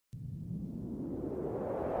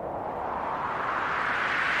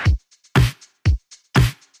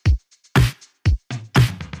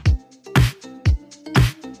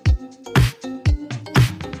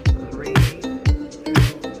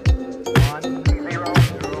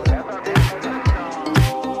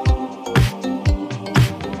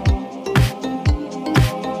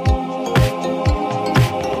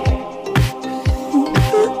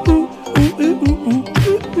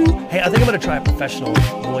professional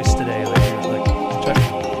voice today.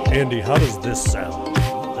 Andy, how does this sound?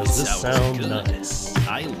 Does this sound nice?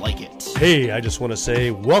 I like it. Hey, I just want to say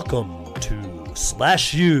welcome to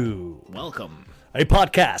Slash U. Welcome. A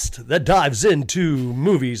podcast that dives into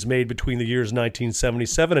movies made between the years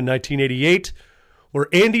 1977 and 1988, where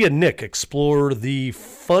Andy and Nick explore the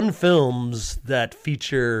fun films that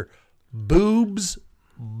feature boobs,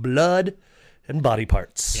 blood, and body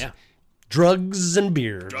parts. Yeah. Drugs and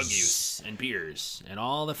beers. Drug use and beers and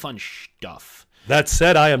all the fun stuff. That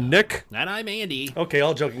said, I am Nick. And I'm Andy. Okay,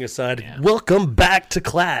 all joking aside, Yeah. Welcome back to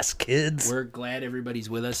class, kids. We're glad everybody's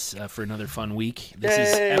with us for another fun week. This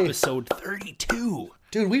is Yay. episode 32.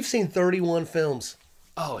 Dude, we've seen 31 films.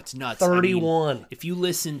 Oh, it's nuts. 31. I mean, if you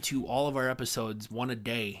listen to all of our episodes, one a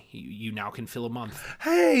day, you now can fill a month.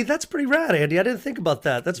 Hey, that's pretty rad, Andy. I didn't think about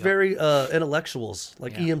that. That's very intellectuals,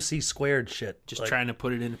 like Yeah. EMC squared shit. Just like, trying to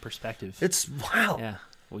put it into perspective. It's, wow.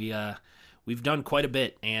 Yeah, we've done quite a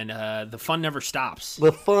bit, and the fun never stops.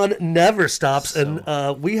 The fun never stops,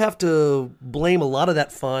 and we have to blame a lot of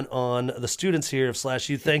that fun on the students here of Slash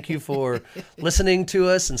U. Thank you for listening to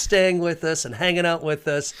us and staying with us and hanging out with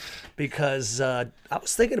us, because I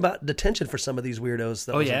was thinking about detention for some of these weirdos.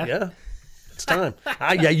 That Oh, was yeah? like, yeah, it's time.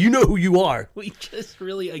 Yeah, you know who you are. We just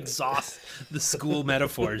really exhaust the school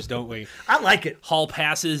metaphors, don't we? I like it. Hall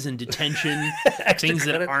passes and detention, things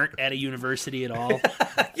that aren't at a university at all.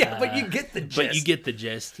 Yeah, but you get the gist. But you get the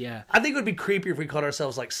gist, yeah. I think it would be creepier if we called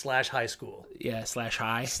ourselves like Slash High School. Yeah, slash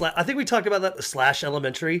high. I think we talked about that, Slash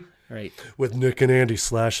Elementary. Right, With Nick and Andy,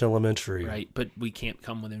 Slash Elementary. right. But we can't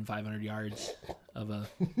come within 500 yards of a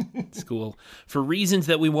school for reasons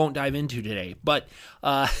that we won't dive into today. But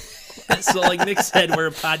so like Nick said, we're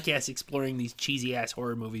a podcast exploring these cheesy-ass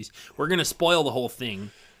horror movies. We're going to spoil the whole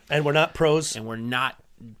thing. And we're not pros. And we're not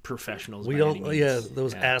professionals. We by don't, any means. yeah,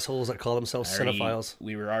 those assholes that call themselves cinephiles.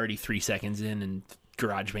 We were already 3 seconds in, and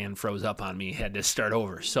GarageBand froze up on me. Had to start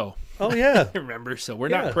over. So Oh, yeah. remember, so we're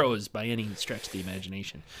Yeah. not pros by any stretch of the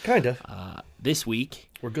imagination. Kind of. This week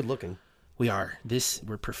We're good looking.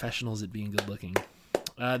 we're professionals at being good looking.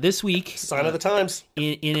 This week, Sign of the times.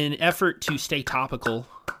 in an effort to stay topical,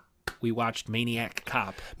 we watched Maniac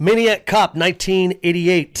Cop. Maniac Cop,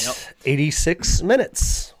 1988. Yep. 86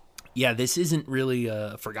 minutes. Yeah, this isn't really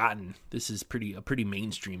forgotten. This is a pretty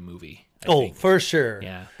mainstream movie. I Oh, think. for sure.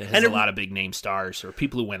 Yeah, that And has a it- lot of big name stars, or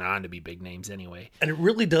people who went on to be big names anyway. And it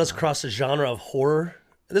really does cross the genre of horror.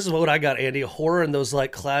 This is what I got, Andy. Horror and those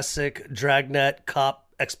like classic dragnet cop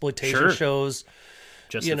exploitation Sure. shows.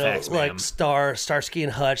 Just You the know, facts, like ma'am. Starsky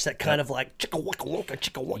and Hutch, that kind of like chicka waka wonka,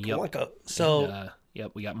 chicka waka Yep. waka. So, And,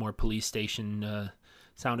 yep, we got more police station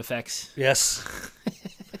sound effects. yes.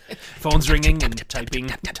 Phones ringing and typing,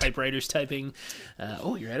 typewriters typing.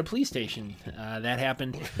 Oh, you're at a police station. That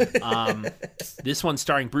happened. This one's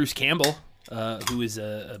starring Bruce Campbell, who is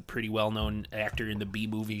a pretty well-known actor in the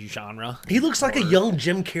B-movie genre. He looks like a young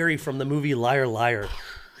Jim Carrey from the movie Liar Liar.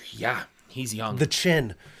 Yeah, he's young. The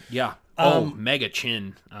chin. Yeah. Mega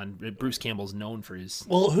chin. Bruce Campbell's known for his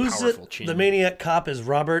Who's powerful it? chin. The Maniac Cop is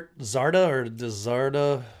Robert Zarda or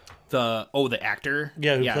Zarda? The actor?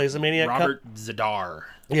 Yeah, who plays the Maniac Cop? Robert Zadar.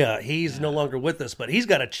 Yeah, he's no longer with us, but he's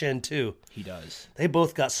got a chin too. He does. They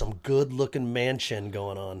both got some good-looking man chin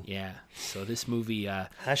going on. Yeah. So this movie...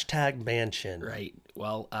 Hashtag man chin. Right.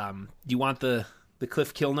 Well, do you want the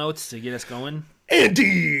Cliff Kill Notes to get us going?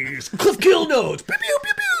 Andy's Cliff Kill Notes. Pew, pew,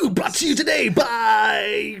 pew, pew. Brought to you today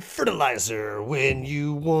by fertilizer. When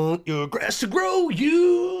you want your grass to grow,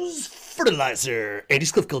 use fertilizer.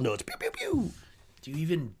 Andy's Cliff Kill Notes. Pew, pew, pew. Do you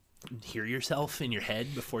even hear yourself in your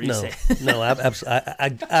head before you No, say no,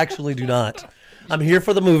 I actually do not. I'm here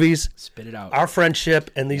for the movies, spit it out? our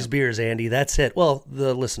friendship, and these beers, Andy. That's it. Well,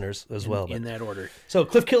 the listeners as well. In But. that order. So,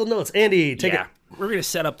 Cliff Kill Notes. Andy, take Yeah. it. We're going to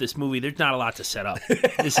set up this movie. There's not a lot to set up.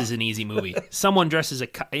 This is an easy movie. Someone dresses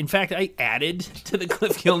in fact, I added to the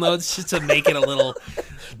Cliff Kill Notes just to make it a little...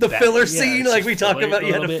 The filler yeah, scene, it's like we talked filler about, a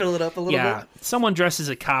you had to little bit. fill it up a little Yeah. bit. Someone dressed as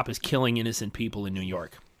a cop is killing innocent people in New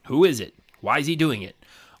York. Who is it? Why is he doing it?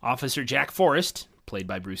 Officer Jack Forrest, played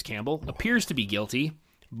by Bruce Campbell, appears to be guilty,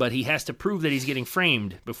 but he has to prove that he's getting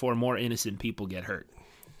framed before more innocent people get hurt.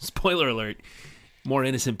 Spoiler alert, more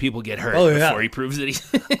innocent people get hurt before he proves that he's...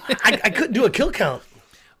 I couldn't do a kill count.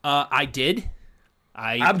 I did.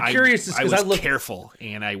 I'm curious just I 'cause was I looked- careful,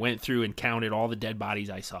 and I went through and counted all the dead bodies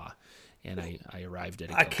I saw, and I arrived at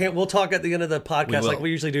it. I can't. We'll talk at the end of the podcast like will. we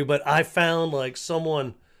usually do. But I found like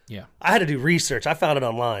someone. Yeah. I had to do research. I found it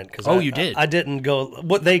online because. Oh, you did? I didn't go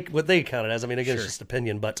what they counted as. I mean, again, it's just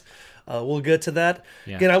opinion, but we'll get to that.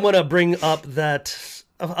 Yeah. Again, I want to bring up that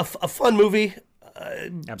a fun movie.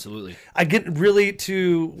 Absolutely. I get really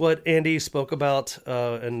to what Andy spoke about,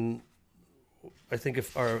 and I think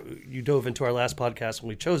if you dove into our last podcast when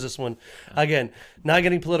we chose this one, again, not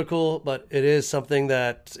getting political, but it is something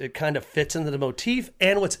that it kind of fits into the motif.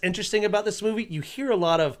 And what's interesting about this movie, you hear a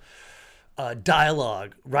lot of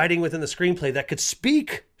dialogue, writing within the screenplay that could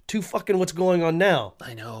speak to fucking what's going on now.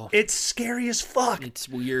 I know. It's scary as fuck. It's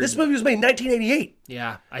weird. This movie was made in 1988.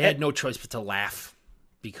 Yeah, I had no choice but to laugh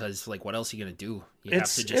because, like, what else are you going to do? You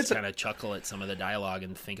have to just kind of chuckle at some of the dialogue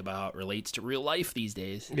and think about how it relates to real life these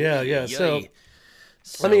days. Yeah, yeah. So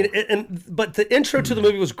I mean, but the intro to the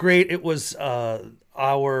movie was great. It was Matt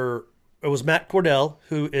Cordell,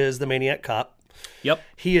 who is the Maniac Cop. Yep.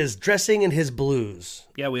 He is dressing in his blues.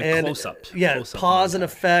 Yeah, we have close-up. Yeah, close-up pause and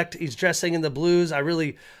effect. He's dressing in the blues. I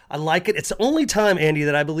like it. It's the only time, Andy,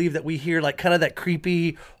 that I believe that we hear like kind of that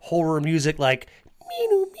creepy horror music, like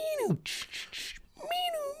meenu meenu,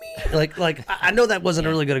 like I know that wasn't a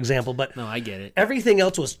really good example, but no, I get it. Everything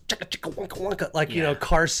else was chicka chicka wonka wonka, like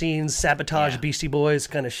car scenes, sabotage, Beastie Boys,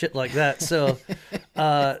 kind of shit like that. So,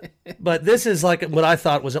 but this is like what I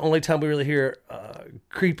thought was the only time we really hear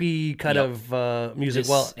creepy kind of music.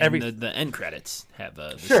 The end credits have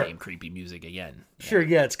the same creepy music again. Sure,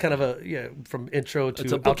 it's kind of from intro to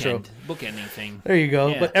outro, bookending thing. There you go.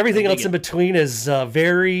 Yeah, but everything else in between is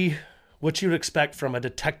very what you would expect from a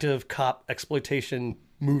detective cop exploitation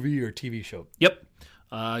movie or TV show. Yep.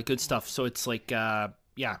 Good stuff. So it's like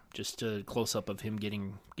just a close up of him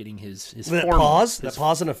getting his that formal,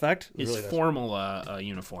 pause and effect. His really formal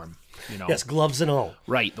uniform. Yes, gloves and all.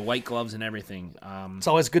 Right, the white gloves and everything. It's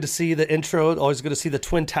always good to see the intro. Always good to see the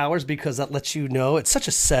Twin Towers because that lets you know it's such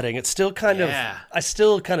a setting. It's still kind of. I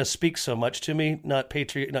still kind of speak so much to me. Not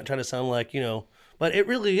patriot. Not trying to sound like but it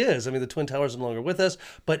really is. I mean, the Twin Towers are no longer with us.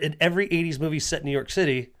 But in every '80s movie set in New York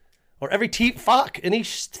City. Or anything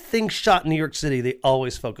shot in New York City, they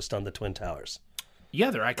always focused on the Twin Towers. Yeah,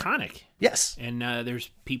 they're iconic. Yes. And there's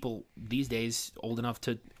people these days old enough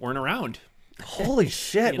to weren't around. Holy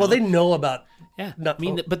shit. Well, they know about... Yeah.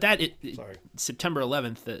 September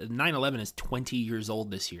 11th, 9/11 is 20 years old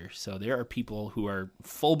this year. So there are people who are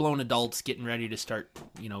full-blown adults getting ready to start,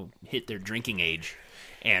 hit their drinking age.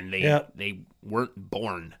 And they weren't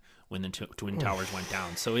born when the Twin Towers went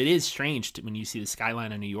down. So it is strange when you see the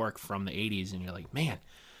skyline of New York from the 80s and you're like, man,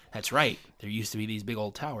 that's right. There used to be these big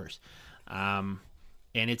old towers. And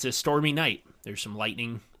it's a stormy night. There's some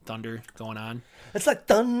lightning, thunder going on. It's like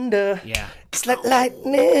thunder. Yeah. It's like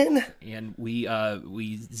lightning. And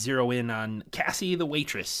we zero in on Cassie, the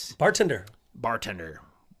waitress. Bartender.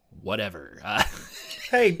 Whatever.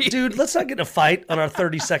 Hey, dude, let's not get in a fight on our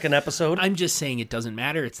 30-second episode. I'm just saying it doesn't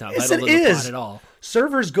matter. It's not vital to the plot at all.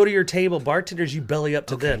 Servers go to your table. Bartenders, you belly up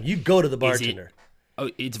to them. You go to the bartender.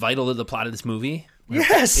 It's vital to the plot of this movie?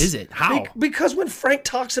 Yes. Is it? How? Because when Frank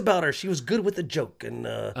talks about her, she was good with the joke. And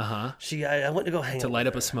I went to go hang out to light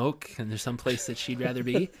up a smoke, and there's some place that she'd rather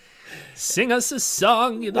be. Sing us a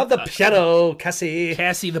song. Of the piano, Cassie.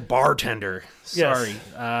 Cassie, the bartender. Sorry.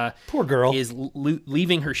 Yes. Poor girl. Is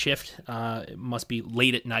leaving her shift. It must be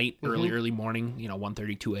late at night, early morning,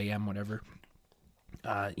 1:30, 2 a.m., whatever.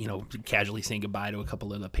 Casually saying goodbye to a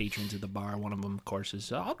couple of the patrons at the bar. One of them, of course, is,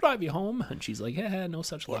 I'll drive you home. And she's like, no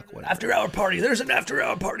such luck. Whatever. After-hour party. There's an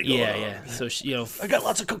after-hour party going on. Yeah. So, she, I got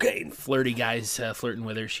lots of cocaine. Flirty guys flirting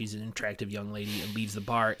with her. She's an attractive young lady and leaves the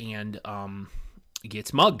bar and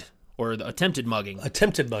gets mugged. Or the attempted mugging.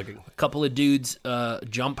 A couple of dudes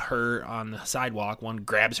jump her on the sidewalk. One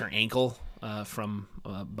grabs her ankle from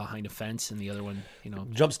behind a fence, and the other one,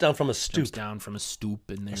 jumps down from a stoop.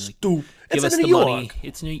 And they're like, stoop. Give us the money.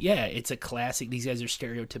 It's a classic. These guys are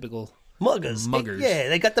stereotypical muggers. Yeah,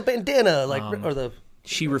 they got the bandana,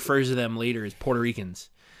 She refers to them later as Puerto Ricans.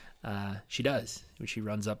 She does when she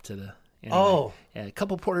runs up to the. A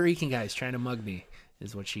couple Puerto Rican guys trying to mug me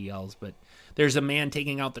is what she yells, but. There's a man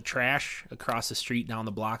taking out the trash across the street down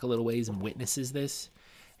the block a little ways and witnesses this.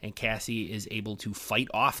 And Cassie is able to fight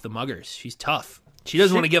off the muggers. She's tough. She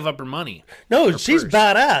doesn't want to give up her money. No, she's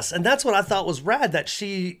badass. And that's what I thought was rad, that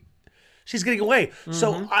she's getting away. Mm-hmm.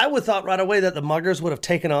 So I would thought right away that the muggers would have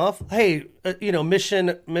taken off. Hey,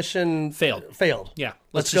 mission failed. Yeah.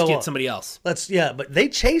 Let's just get somebody else. But they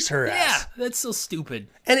chase her ass. Yeah, that's so stupid.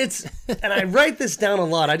 And and I write this down a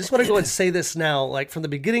lot. I just want to go and say this now, like from the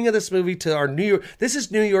beginning of this movie to our this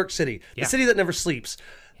is New York City, the city that never sleeps.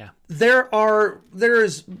 Yeah. There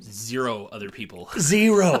is zero other people.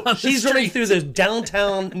 Zero. She's running through the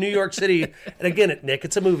downtown New York City. And again, Nick,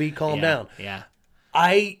 it's a movie. Calm down. Yeah.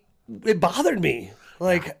 It bothered me.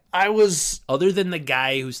 I was... Other than the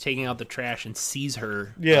guy who's taking out the trash and sees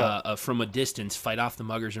her from a distance fight off the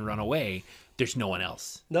muggers and run away, There's no one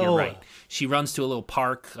else. No. You're right. She runs to a little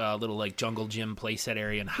park, a little like jungle gym playset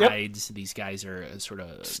area, and hides. These guys are sort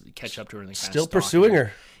of catch up to her and they kind Still of stalking pursuing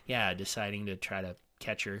her. Yeah, deciding to try to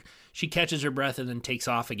catch her. She catches her breath and then takes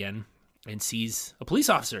off again and sees a police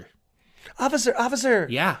officer. Officer.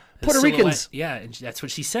 Yeah. Puerto Ricans. Yeah, and that's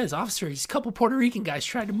what she says. Officer, these couple Puerto Rican guys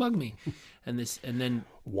tried to mug me. And then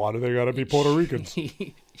Why do they gotta be Puerto Ricans?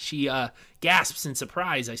 she gasps in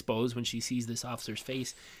surprise, I suppose, when she sees this officer's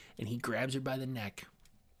face, and he grabs her by the neck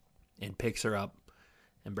and picks her up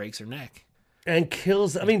and breaks her neck. And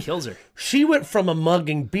kills her. She went from a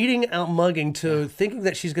mugging, beating out mugging, to thinking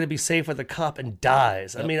that she's going to be safe with a cop and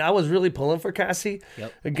dies. Yep. I mean, I was really pulling for Cassie.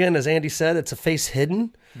 Yep. Again, as Andy said, it's a face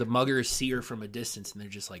hidden. The muggers see her from a distance, and they're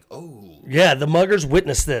just like, oh. Yeah, the muggers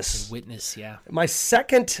witness this. Yeah. My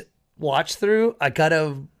second watch through, I got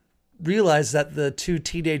to realize that the two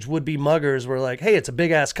teenage would-be muggers were like, hey, it's a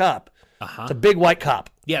big-ass cop. Uh-huh. It's a big white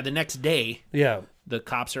cop. Yeah, the next day. Yeah. The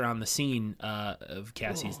cops are on the scene of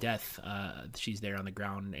Cassie's death. She's there on the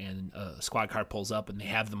ground, and a squad car pulls up, and they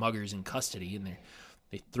have the muggers in custody, and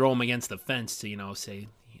they throw them against the fence to, say,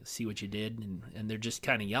 see what you did, and they're just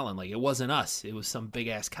kind of yelling like it wasn't us. It was some big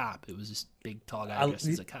ass cop. It was this big tall guy dressed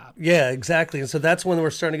as a cop. Yeah, exactly. And so that's when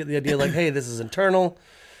we're starting to get the idea like, hey, this is internal.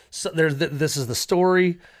 So this is the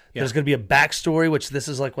story. Yeah. There's going to be a backstory, which this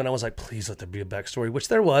is like when I was like, please let there be a backstory, which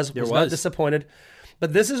there was. There was. Not disappointed.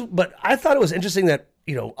 But I thought it was interesting that,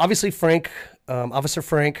 obviously Officer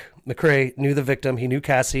Frank McRae knew the victim. He knew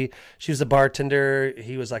Cassie. She was a bartender.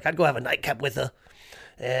 He was like, I'd go have a nightcap with her.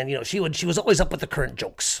 And, she was always up with the current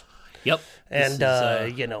jokes. Yep. And,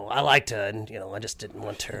 I liked her. And, I just didn't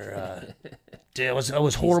want her. It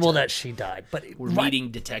was horrible that she died. But we're meeting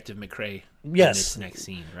Detective McRae. Yes. In this next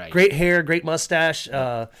scene, right? Great hair, great mustache.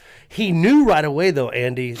 He knew right away, though,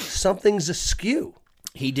 Andy, something's askew.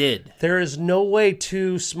 He did. There is no way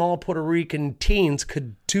two small Puerto Rican teens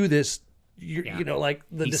could do this.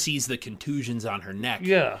 He sees the contusions on her neck.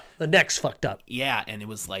 Yeah, the neck's fucked up. Yeah, and it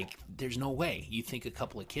was like, there's no way. You think a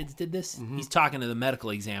couple of kids did this? Mm-hmm. He's talking to the medical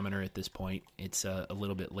examiner at this point. It's a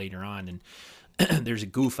little bit later on, and there's a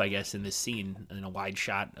goof, I guess, in this scene, in a wide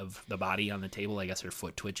shot of the body on the table. I guess her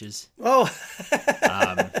foot twitches. Oh.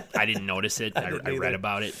 I didn't notice it. I read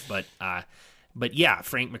about it, But yeah,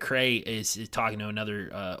 Frank McRae is talking to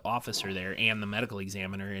another officer there and the medical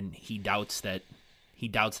examiner, and he doubts that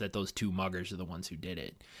those two muggers are the ones who did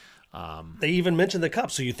it. They even mentioned the cop.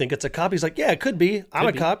 So you think it's a cop? He's like, yeah, it could be. I'm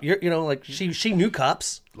a cop. She knew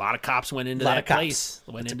cops. A lot of cops went into that place.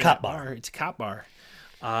 It's a cop bar. It's a cop bar.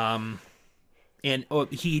 And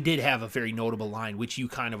he did have a very notable line, which you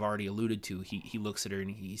kind of already alluded to. He looks at her and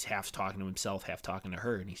he's half talking to himself, half talking to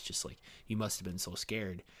her, and he's just like, you must have been so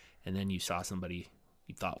scared. And then you saw somebody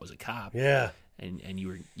you thought was a cop. Yeah. And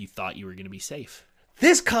you thought you were going to be safe.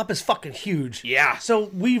 This cop is fucking huge. Yeah.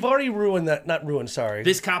 So we've already ruined that. Not ruined, sorry.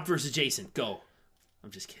 This cop versus Jason. Go.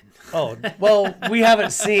 I'm just kidding. Oh, well, we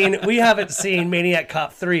haven't seen Maniac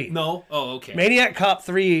Cop 3. No? Oh, okay. Maniac Cop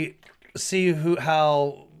 3, see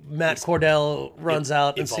how Matt Cordell runs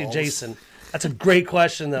out and see Jason. That's a great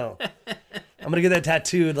question, though. I'm going to get that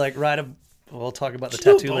tattooed we'll talk about the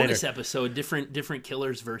tattoo later. Bonus episode, different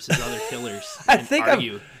killers versus other killers. I think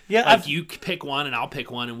argue. You pick one and I'll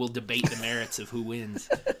pick one and we'll debate the merits of who wins.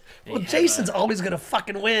 Well, Jason's always gonna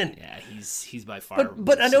fucking win. Yeah, he's by far.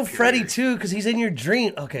 But I know Freddy too because he's in your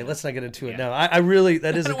dream. Okay, let's not get into it now. I really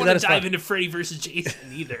I don't want to dive into Freddy versus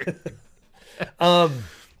Jason either.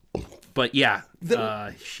 But yeah,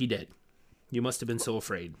 she did. You must have been so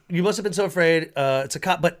afraid. It's a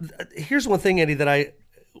cop. But here's one thing, Andy, that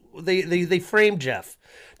they framed Jeff.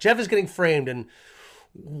 Jeff is getting framed, and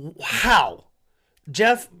how?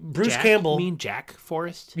 Bruce Campbell. You mean Jack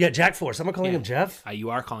Forrest? Yeah, Jack Forrest. I'm not calling him Jeff.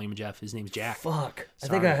 You are calling him Jeff. His name's Jack. Fuck. Sorry. I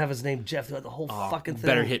think I have his name Jeff throughout the whole fucking thing.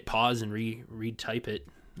 Better hit pause and retype it.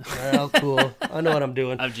 Well, cool. I know what I'm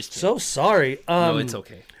doing. I'm just so sorry. No, it's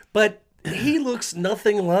okay. But he looks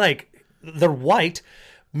nothing like. They're white.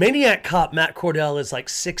 Maniac Cop Matt Cordell is like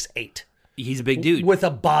 6'8". He's a big dude. With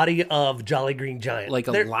a body of Jolly Green Giant. Like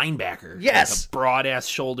a linebacker. Yes. Like a broad-ass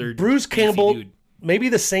shouldered Bruce Campbell, dude. Maybe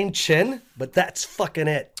the same chin, but that's fucking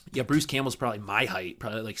it. Yeah, Bruce Campbell's probably my height.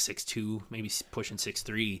 Probably like 6'2", maybe pushing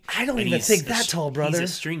 6'3". I don't even think that tall, brother.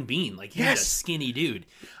 He's a string bean. Like, he's a skinny dude.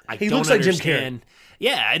 He looks like Jim Carrey.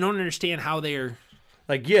 Yeah, I don't understand how they're...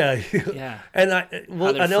 Like, yeah. And I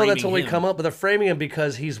know that's when we come up, but they're framing him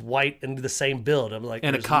because he's white and the same build. I'm like,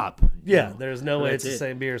 and a cop. Yeah, there's no way it's the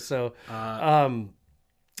same beer. So,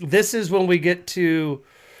 this is when we get to,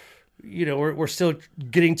 we're still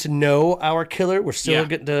getting to know our killer. We're still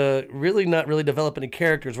getting to not really develop any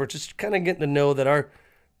characters. We're just kind of getting to know that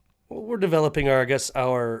we're developing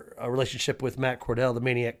our relationship with Matt Cordell, the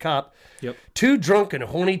Maniac Cop. Yep. Two drunk and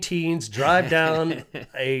horny teens drive down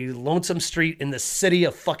a lonesome street in the city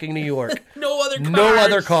of fucking New York. No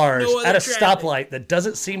other cars no other at a traffic. stoplight that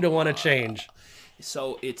doesn't seem to want to change.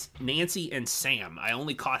 So it's Nancy and Sam. I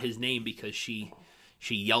only caught his name because she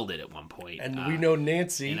yelled it at one point. And we know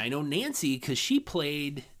Nancy. And I know Nancy because she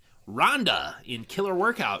played Rhonda in Killer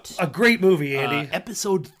Workout. A great movie, Andy.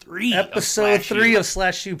 Episode 3. Episode 3 of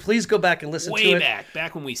Slash U. Please go back and listen to it. Way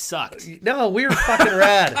back when we sucked. No, we were fucking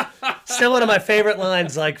rad. Still one of my favorite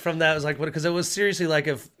lines, like from that was like, because it was seriously like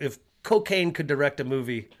if cocaine could direct a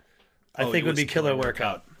movie, I think it would be Killer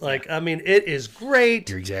Workout. Like, I mean, it is great.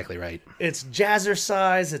 You're exactly right. It's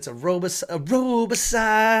jazzercise. It's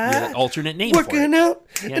aerobicide. Yeah, alternate name Working for it. out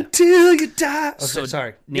until you die. Oh, So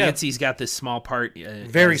sorry. Nancy's got this small part.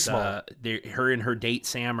 Very small. Her and her date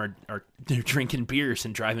Sam are they're drinking beers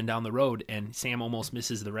and driving down the road, and Sam almost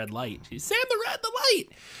misses the red light. She's Sam, the light,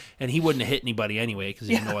 and he wouldn't have hit anybody anyway because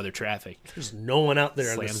there's no other traffic. There's no one out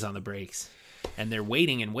there. Slams on the brakes, and they're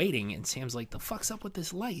waiting, and Sam's like, "The fuck's up with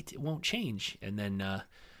this light? It won't change." And then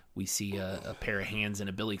we see a pair of hands in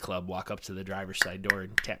a billy club walk up to the driver's side door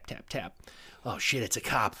and tap, tap, tap. Oh shit, it's a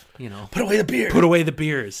cop. You know, Put away the beer. put away the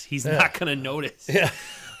beers. He's not gonna notice. Yeah.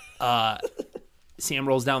 Sam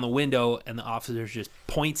rolls down the window, and the officer just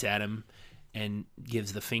points at him and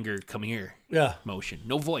gives the finger "come here" Yeah. motion.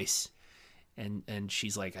 No voice. And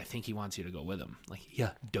she's like, "I think he wants you to go with him." Like,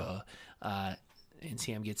 yeah, duh. And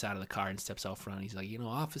Sam gets out of the car and steps out front. He's like,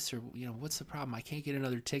 "Officer, what's the problem? I can't get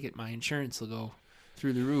another ticket. My insurance will go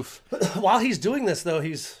through the roof." While he's doing this, though,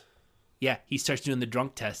 he starts doing the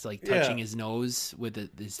drunk test, like touching his nose with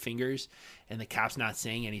his fingers, and the cop's not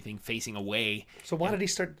saying anything, facing away. So why did he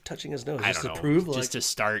start touching his nose? I Just don't to know. prove, Just to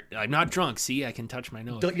start. I'm not drunk. See, I can touch my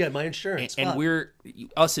nose. yeah, my insurance. And fuck.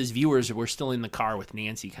 us as viewers, we're still in the car with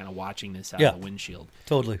Nancy, kind of watching this out of the windshield.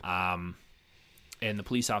 Totally. And the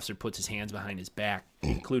police officer puts his hands behind his back,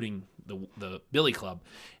 including the billy club.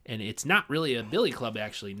 And it's not really a billy club,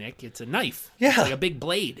 actually, Nick. It's a knife. Yeah. It's like a big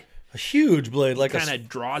blade. A huge blade, like Kind of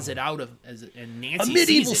draws it out and Nancy a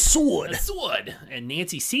medieval sees it. sword. A sword. And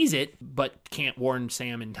Nancy sees it, but can't warn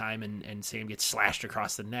Sam in time, and Sam gets slashed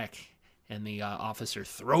across the neck. And the officer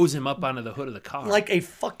throws him up onto the hood of the car. Like a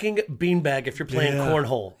fucking beanbag if you're playing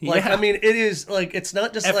cornhole. Like, I mean, it is like, it's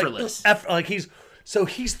not just Effortless. like he's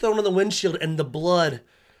thrown on the windshield and the blood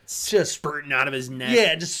just spurting out of his neck.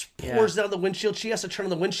 Yeah, it just pours down the windshield. She has to turn on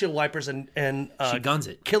the windshield wipers and she guns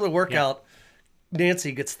it. Killer Workout.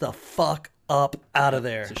 Nancy gets the fuck up out of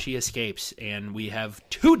there. So she escapes, and we have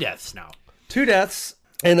 2 deaths now. 2 deaths.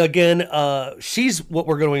 And again, she's, what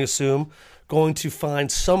we're going to assume, going to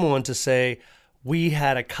find someone to say, we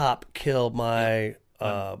had a cop kill my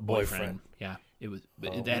boyfriend. Yeah, it was.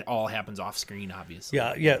 That all happens off screen, obviously.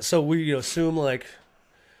 Yeah. So we assume like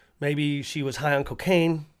maybe she was high on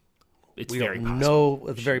cocaine. It's We very don't possible. know.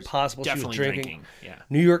 It's very possible she was Definitely drinking. Yeah.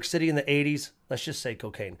 New York City in the 80s. Let's just say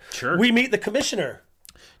cocaine. Sure. We meet the commissioner,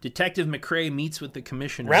 Detective McCrae meets with the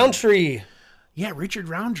commissioner. Roundtree. Yeah, Richard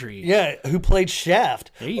Roundtree. Yeah, who played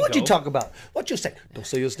Shaft. There you What'd you go. talk about? What'd you say? Don't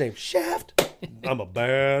say his name. Shaft. I'm a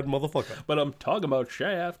bad motherfucker. But I'm talking about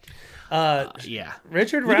Shaft. Yeah.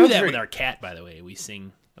 Richard We do Roundtree. that with our cat, by the way. We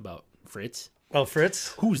sing about Fritz. Oh,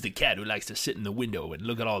 Fritz? Who's the cat who likes to sit in the window and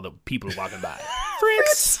look at all the people walking by?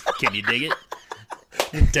 Fritz! Can you dig it?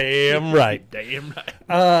 Damn right. Damn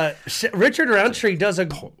right. Richard Roundtree does a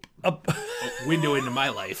Window into my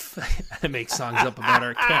life. I make songs up about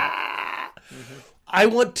our cat. I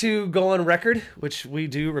want to go on record, which we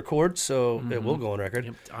do record, so it will go on record.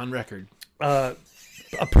 Yep, on record. A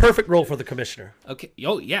perfect role for the commissioner. Okay.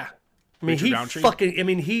 Oh, yeah. I mean, Richard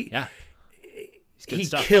Roundtree? he Yeah. It's good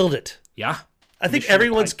stuff. killed it. Yeah. I think Commissioner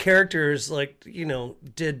everyone's Pike. characters,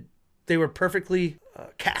 they were perfectly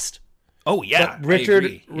cast. Oh, yeah. But Richard I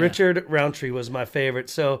agree. Yeah. Richard Roundtree was my favorite.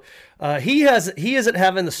 So he isn't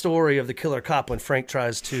having the story of the killer cop when Frank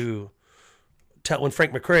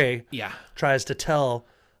McCrae Yeah. tries to tell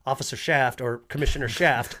Officer Shaft or Commissioner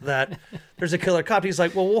Shaft that there's a killer cop. He's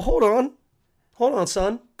like, well, hold on,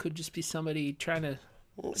 son. Could just be somebody trying to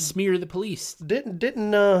smear the police. Didn't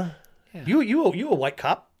you a white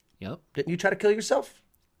cop? Yep. Didn't you try to kill yourself?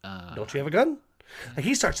 Don't you have a gun? Like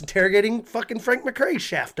he starts interrogating fucking Frank McCrae.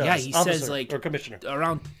 Shaft does. Yeah, he officer, says like or commissioner.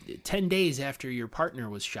 around 10 days after your partner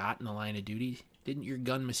was shot in the line of duty, didn't your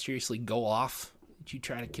gun mysteriously go off? Did you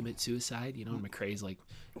try to commit suicide? And McCrae's like,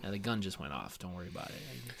 the gun just went off. Don't worry about it.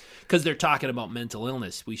 Because they're talking about mental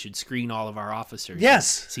illness. We should screen all of our officers.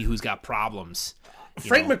 Yes. See who's got problems.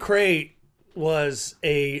 Frank McCrae was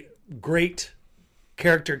a great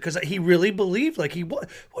character, because he really believed, like, what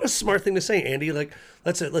a smart thing to say, Andy. Like,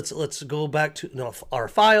 let's go back to our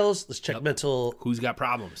files. Let's check mental. Who's got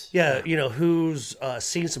problems? Yeah, who's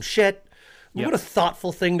seen some shit. What a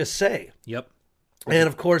thoughtful thing to say. Yep. And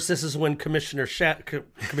of course, this is when Commissioner Shaft,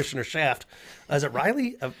 is it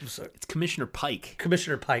Riley? It's Commissioner Pike.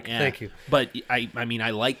 Commissioner Pike. Yeah. Thank you. But I mean,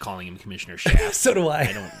 I like calling him Commissioner Shaft. So do I.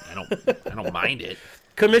 I don't mind it.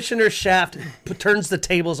 Commissioner Shaft turns the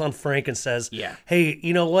tables on Frank and says, Yeah. Hey,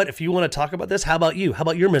 you know what? If you want to talk about this, how about you? How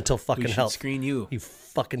about your mental fucking health? Screen you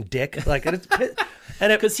fucking dick. Like,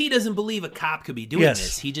 because he doesn't believe a cop could be doing Yes.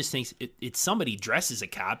 this. He just thinks it's somebody dressed as a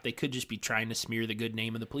cop. They could just be trying to smear the good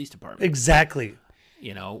name of the police department. Exactly.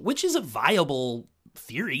 Which is a viable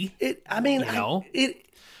theory. It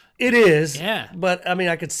is. Yeah. But I mean,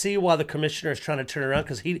 I could see why the commissioner is trying to turn around,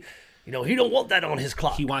 because he don't want that on his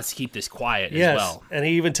clock. He wants to keep this quiet Yes. as well. And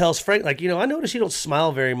he even tells Frank, like, I notice you don't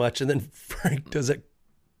smile very much. And then Frank does that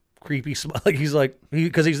creepy smile. Like, he's like,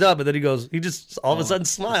 because he's not, but then he just all of a sudden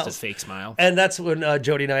smiles. Just a fake smile. And that's when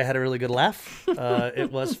Jody and I had a really good laugh.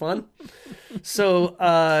 It was fun.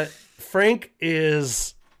 So Frank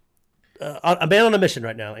is a man on a mission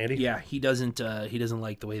right now, Andy. Yeah, he doesn't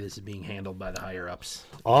like the way this is being handled by the higher ups.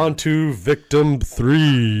 On to victim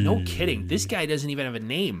 3. No kidding. This guy doesn't even have a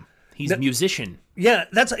name. He's a musician. Yeah,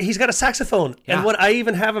 he's got a saxophone. Yeah. And what I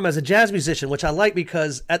even have him as a jazz musician, which I like,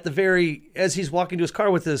 because as he's walking to his car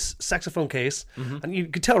with his saxophone case, and you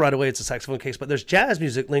could tell right away it's a saxophone case, but there's jazz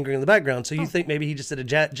music lingering in the background. So you think maybe he just did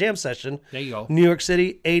a jam session. There you go. New York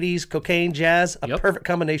City, 80s, cocaine, jazz, a perfect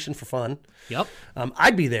combination for fun. Yep.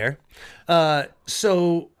 I'd be there.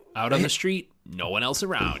 So out on the street, no one else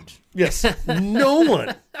around. yes, no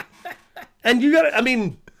one.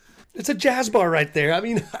 And it's a jazz bar right there. I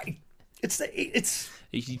mean, it's.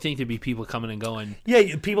 You think there'd be people coming and going?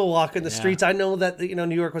 Yeah, people walking the streets. I know that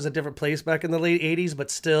New York was a different place back in the late '80s,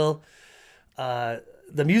 but still,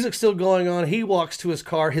 the music's still going on. He walks to his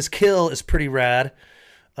car. His kill is pretty rad.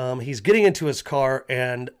 He's getting into his car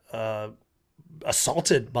and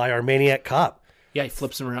assaulted by our Maniac Cop. Yeah, he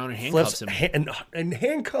flips him around and handcuffs him. And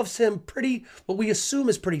handcuffs him what we assume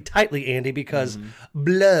is pretty tightly, Andy, because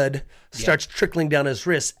blood starts trickling down his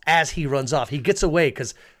wrists as he runs off. He gets away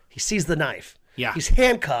because he sees the knife. Yeah. He's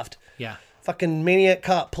handcuffed. Yeah. Fucking Maniac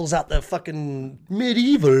Cop pulls out the fucking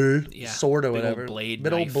medieval sword or whatever.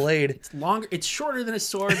 Big old blade. It's longer. It's shorter than a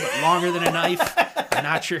sword, but longer than a knife. I'm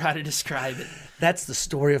not sure how to describe it. That's the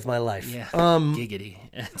story of my life. Yeah. Giggity.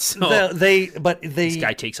 And so this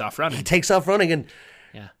guy takes off running. He takes off running, and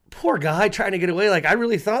poor guy trying to get away. Like, I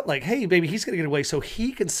really thought, like, hey, baby, he's gonna get away so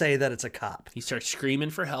he can say that it's a cop. He starts screaming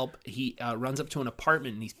for help. He runs up to an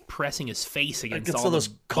apartment and he's pressing his face against all those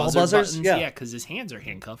the call buzzers. Buttons. Yeah, because his hands are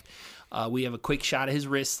handcuffed. We have a quick shot of his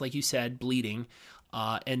wrists, like you said, bleeding.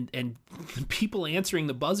 And people answering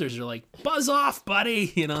the buzzers are like, "Buzz off, buddy!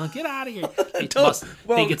 Get out of here!" They must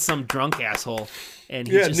think it's some drunk asshole, and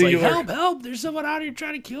he's just like, "Help! There's someone out here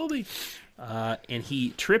trying to kill me!" And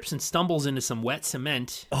he trips and stumbles into some wet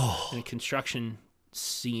cement in a construction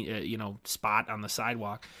scene, spot on the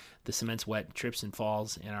sidewalk. The cement's wet, trips and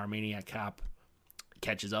falls, and our Maniac Cop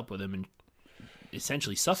catches up with him and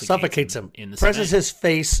essentially suffocates him in the presses cement. his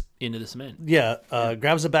face into the cement. Yeah,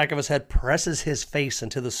 grabs the back of his head, presses his face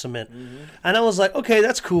into the cement. And I was like, okay,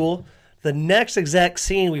 that's cool. The next exact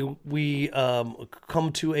scene, we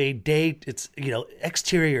come to a day. It's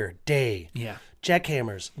exterior day. Yeah,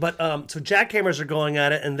 jackhammers. But so jackhammers are going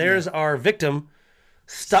at it, and there's our victim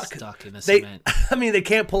stuck in the cement. I mean, they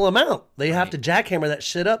can't pull him out. They have to jackhammer that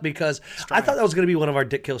shit up, because I thought that was going to be one of our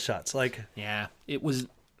dick kill shots. Like, yeah, it was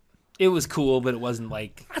cool, but it wasn't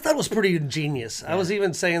like... I thought it was pretty ingenious. Yeah. I was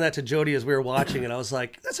even saying that to Jody as we were watching, and I was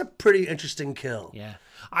like, that's a pretty interesting kill. Yeah.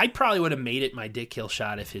 I probably would have made it my dick kill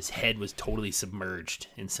shot if his head was totally submerged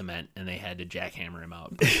in cement and they had to jackhammer him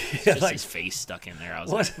out. Just his face stuck in there. I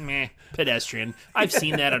was like, meh, pedestrian. I've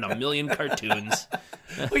seen that on a million cartoons.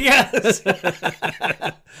 Well, yes.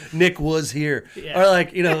 Nick was here. Yeah. Or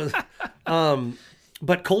like,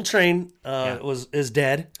 but Coltrane is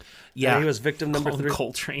dead. Yeah, he was victim number 3.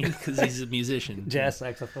 Coltrane, because he's a musician, jazz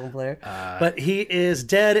saxophone player. But he is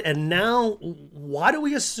dead, and now, why do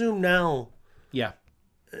we assume now? Yeah,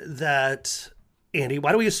 that Andy.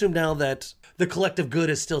 Why do we assume now that the collective good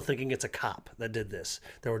is still thinking it's a cop that did this?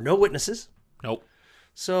 There were no witnesses. Nope.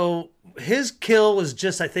 So his kill was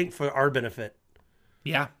just, I think, for our benefit.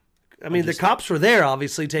 Yeah. I mean, the cops were there,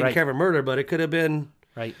 obviously, taking care of a murder, but it could have been...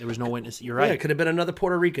 Right, there was no witness. You're right. Yeah, it could have been another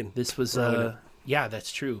Puerto Rican. This was... yeah,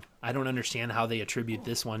 that's true. I don't understand how they attribute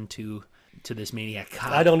this one to this Maniac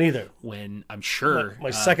Cop. I don't either. When I'm sure... My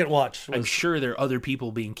second watch was... I'm sure there are other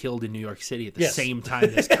people being killed in New York City at the same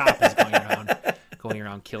time this cop is going around. going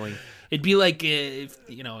around killing. It'd be like if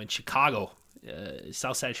in Chicago,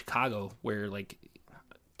 South Side Chicago, where like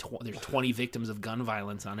there's 20 victims of gun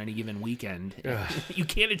violence on any given weekend. You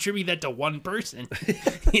can't attribute that to one person.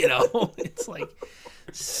 It's like,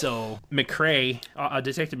 so McCrae,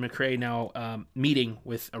 Detective McCrae now meeting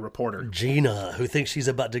with a reporter. Gina, who thinks she's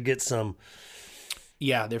about to get some.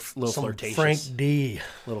 Yeah, they're a little flirtatious. Frank D.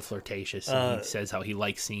 A little flirtatious. And he says how he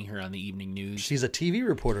likes seeing her on the evening news. She's a TV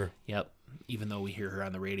reporter. Yep. Even though we hear her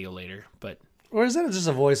on the radio later, but. Or is that just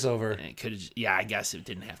a voiceover? It could, yeah, I guess it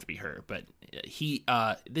didn't have to be her, but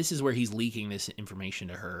this is where he's leaking this information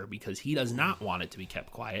to her because he does not want it to be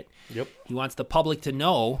kept quiet. Yep. He wants the public to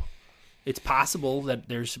know it's possible that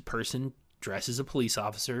there's a person dressed as a police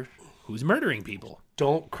officer who's murdering people.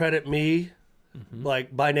 Don't credit me,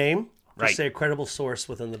 like by name. Right. Just say a credible source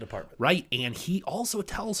within the department. Right, and he also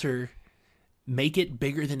tells her, make it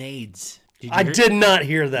bigger than AIDS. I did not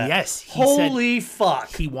hear that. Yes. Holy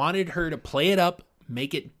fuck. He wanted her to play it up,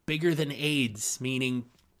 make it bigger than AIDS, meaning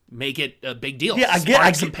make it a big deal. Yeah, I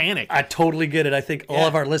get some panic. I totally get it. I think all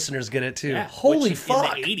of our listeners get it too. Yeah, Holy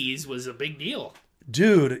fuck. In the 80s was a big deal.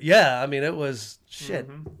 Dude, yeah. I mean, it was shit.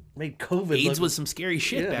 Made COVID AIDS was some scary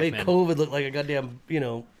shit back made then. COVID look like a goddamn,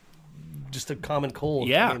 just a common cold.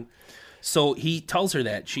 Yeah. I mean, so he tells her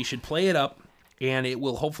that she should play it up, and it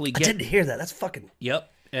will hopefully get. I didn't hear that. That's fucking. Yep.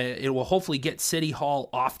 It will hopefully get City Hall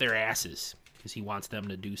off their asses because he wants them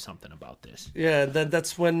to do something about this. Yeah,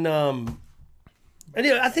 that's when.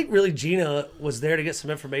 I think really Gina was there to get some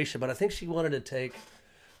information, but I think she wanted to take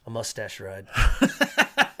a mustache ride.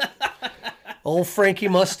 Old Frankie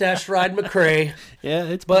mustache ride McCrae. Yeah,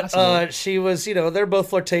 it's But possible. she was, they're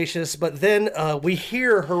both flirtatious. But then we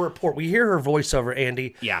hear her report. We hear her voiceover,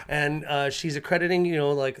 Andy. Yeah. And she's accrediting,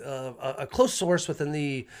 a close source within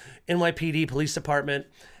the NYPD police department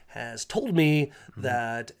has told me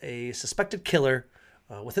that a suspected killer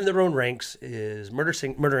within their own ranks is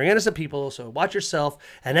murdering innocent people. So watch yourself.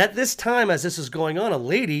 And at this time, as this is going on, a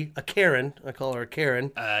lady, a Karen, I call her a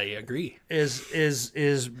Karen. I agree.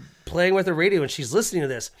 Is playing with her radio, and she's listening to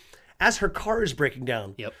this as her car is breaking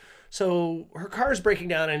down. Yep. So her car is breaking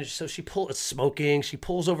down, and so it's smoking. She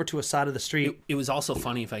pulls over to a side of the street. It was also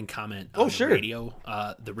funny if I can comment on sure. the radio.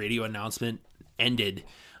 The radio announcement ended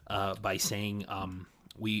by saying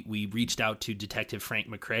we reached out to Detective Frank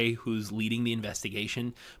McCrae, who's leading the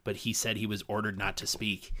investigation, but he said he was ordered not to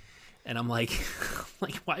speak. And I'm like,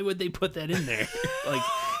 why would they put that in there? Like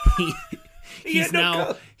he's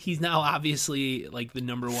now obviously like the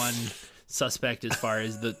number one suspect as far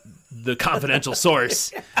as the confidential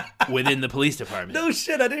source within the police department. No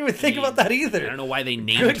shit, I didn't even think about that either. I don't know why they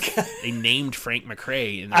named Frank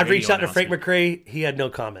McCrae in the I radio reached out to Frank announcement. McCrae. He had no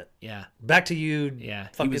comment. Yeah. Back to you. Yeah.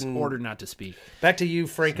 Fucking, he was ordered not to speak. Back to you,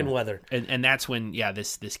 Frank and Weather. And that's when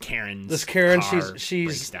this Karen car she's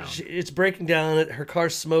breaks down. It's breaking down. Her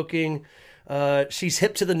car's smoking. She's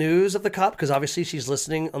hip to the news of the cop because obviously she's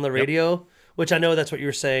listening on the radio, which I know that's what you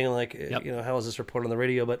were saying. Like, how is this report on the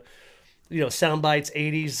radio? But sound bites,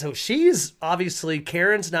 80s. So she's obviously,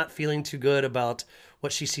 Karen's not feeling too good about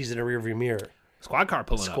what she sees in a rearview mirror. Squad car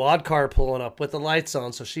pulling up with the lights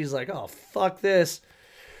on. So she's like, oh, fuck this.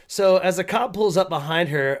 So as the cop pulls up behind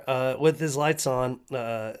her with his lights on,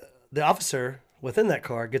 the officer within that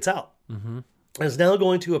car gets out. Mm-hmm. And is now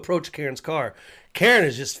going to approach Karen's car. Karen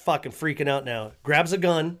is just fucking freaking out now. Grabs a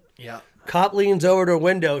gun. Yeah. Cop leans over to a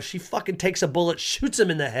window. She fucking takes a bullet, shoots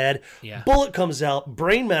him in the head. Yeah. Bullet comes out.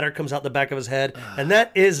 Brain matter comes out the back of his head. And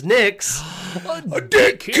that is Nick's a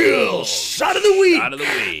dick kill. Shot of the week.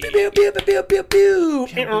 Pew, pew, pew, pew, pew, pew.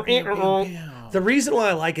 The reason why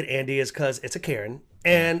I like it, Andy, is because it's a Karen.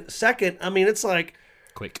 And second, I mean, it's like,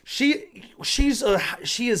 quick. She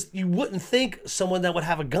is. You wouldn't think someone that would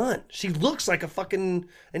have a gun. She looks like an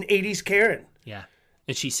 80s Karen. Yeah.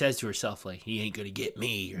 And she says to herself, like, he ain't going to get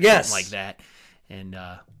me, or yes. something like that. And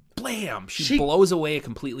blam, she blows away a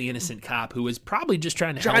completely innocent cop who was probably just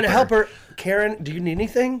trying to help her. Karen, do you need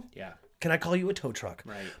anything? Yeah. Can I call you a tow truck?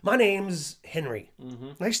 Right. My name's Henry. Mm-hmm.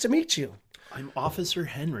 Nice to meet you. I'm Officer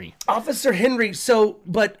Henry. Officer Henry. So,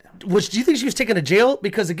 do you think she was taken to jail?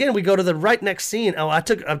 Because again, we go to the right next scene. Oh, I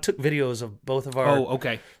took videos of both of our. Oh,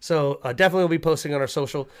 okay. So definitely we'll be posting on our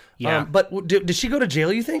social. Yeah. But did she go to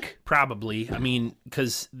jail? You think? Probably. I mean,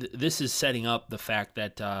 because this is setting up the fact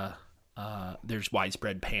that there's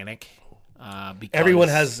widespread panic. Because everyone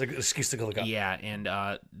has an excuse to go look up. Yeah,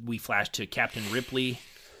 and we flash to Captain Ripley,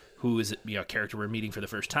 who is a character we're meeting for the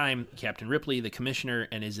first time. Captain Ripley, the commissioner,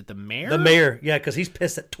 and is it the mayor? The mayor, yeah, because he's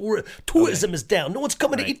pissed that tourism is down. No one's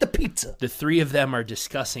coming to eat the pizza. The three of them are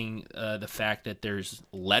discussing the fact that there's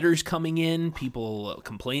letters coming in, people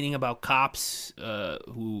complaining about cops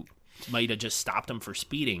who might have just stopped him for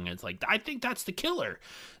speeding. It's like, I think that's the killer.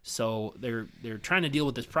 So they're trying to deal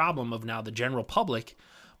with this problem of now the general public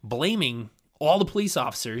blaming all the police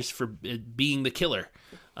officers for being the killer,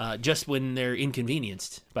 just when they're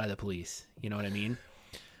inconvenienced by the police. You know what I mean?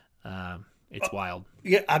 It's wild.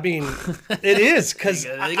 Yeah, I mean, it is, because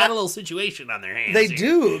they got a little situation on their hands. They here.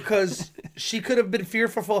 do, because she could have been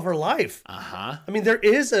fearful of her life. Uh-huh. I mean, there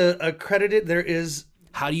is a credited, there is...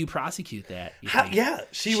 How do you prosecute that? Yeah,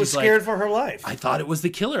 she was scared for her life. I thought it was the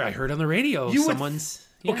killer. I heard on the radio someone's...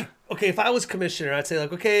 Yeah. Okay, if I was commissioner, I'd say,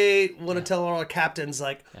 like, okay, want to tell all our captains,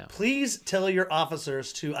 like, please tell your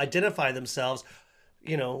officers to identify themselves.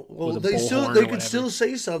 You know, well, they can still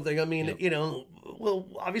say something. I mean, you know, well,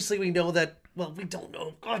 obviously we know that. Well, we don't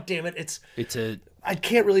know. God damn it! I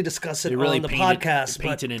can't really discuss it on the podcast.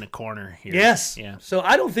 Painted in a corner here. Yes. Yeah. So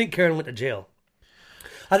I don't think Karen went to jail.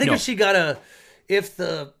 I think if she got if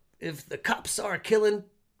the cops are killing,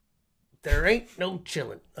 there ain't no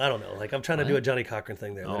chilling. I don't know. Like, I'm trying to do a Johnny Cochran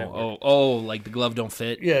thing there. Like the glove don't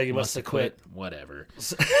fit. Yeah, you must have quit. Whatever.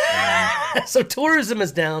 So tourism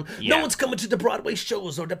is down. Yeah. No one's coming to the Broadway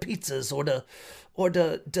shows or the pizzas or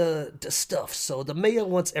the stuff. So the mayor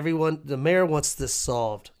wants this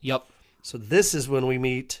solved. Yep. So this is when we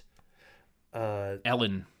meet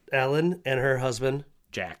Ellen and her husband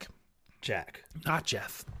Jack. Not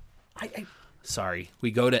Jeff. Sorry.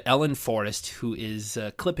 We go to Ellen Forrest, who is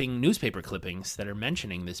clipping newspaper clippings that are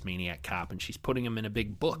mentioning this Maniac Cop, and she's putting them in a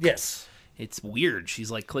big book. Yes. It's weird.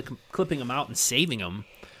 She's like clipping them out and saving them.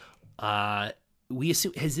 We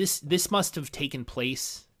assume this must have taken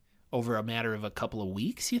place over a matter of a couple of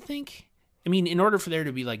weeks, you think? I mean, in order for there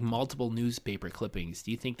to be like multiple newspaper clippings,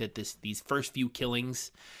 do you think that these first few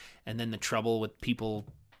killings and then the trouble with people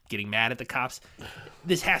getting mad at the cops,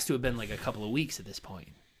 this has to have been like a couple of weeks at this point?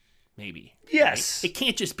 Maybe. Yes. Right? It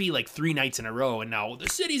can't just be like 3 nights in a row and now the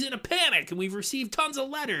city's in a panic and we've received tons of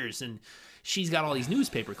letters and she's got all these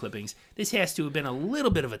newspaper clippings. This has to have been a little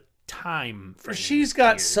bit of a time frame. She's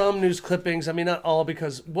got some news clippings. I mean, not all,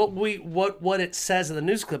 because what it says in the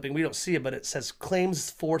news clipping, we don't see it, but it says claims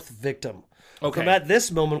 4th victim. Okay. From at this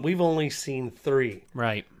moment, we've only seen 3.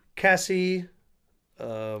 Right. Cassie,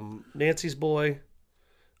 Nancy's boy.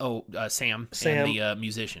 Sam, and the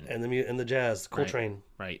musician. And the jazz, Coltrane.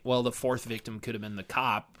 Right. Well, the 4th victim could have been the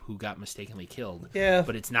cop who got mistakenly killed. Yeah.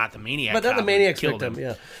 But it's not the maniac But not the maniac's victim,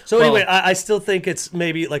 yeah. So anyway, I still think it's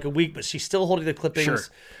maybe like a week, but she's still holding the clippings. Sure.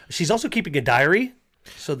 She's also keeping a diary.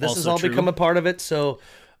 So this has all become a part of it. So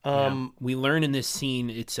we learn in this scene,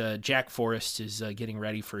 it's Jack Forrest is getting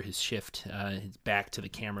ready for his shift. His back to the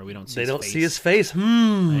camera. We don't see his face. They don't see his face.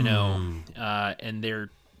 I know. And they're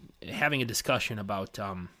having a discussion about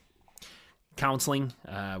counseling.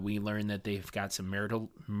 We learn that they've got some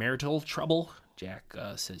marital trouble. Jack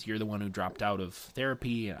says, "You're the one who dropped out of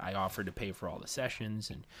therapy. I offered to pay for all the sessions."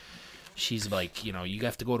 And she's like, "You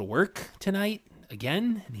have to go to work tonight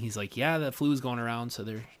again?" And he's like, "Yeah, the flu's going around, so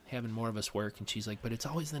they're having more of us work." And she's like, "But it's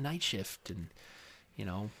always the night shift, and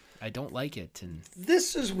I don't like it." And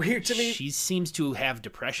this is weird to me. She seems to have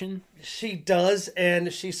depression. She does,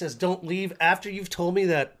 and she says, "Don't leave after you've told me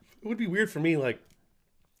that." It would be weird for me, like,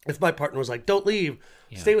 if my partner was like, "Don't leave,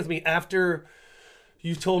 stay with me," after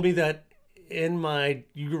you told me that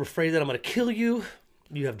you were afraid that I'm going to kill you.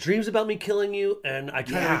 You have dreams about me killing you, and I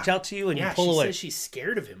try to reach out to you, and you pull away. She says she's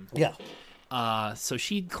scared of him. Yeah. So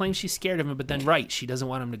she claims she's scared of him, but then she doesn't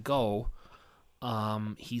want him to go.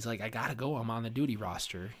 He's like, "I gotta go. I'm on the duty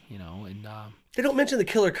roster," and they don't mention the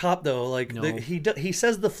killer cop though. Like, no. he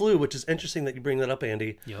says the flu, which is interesting that you bring that up,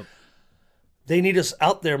 Andy. Yep. They need us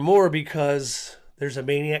out there more because there's a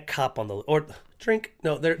maniac cop on the drink.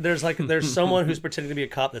 No, there's someone who's pretending to be a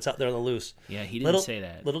cop that's out there on the loose. Yeah, he didn't say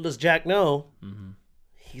that. Little does Jack know,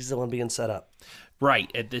 he's the one being set up.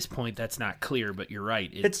 Right. At this point, that's not clear, but you're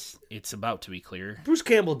right. It's about to be clear. Bruce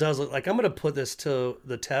Campbell does look like, I'm going to put this to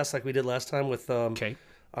the test like we did last time with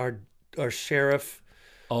our sheriff.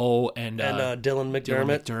 Oh, and Dylan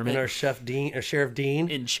McDermott and our Sheriff Dean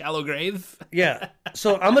in Shallow Grave. Yeah.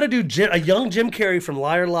 So I'm going to do a young Jim Carrey from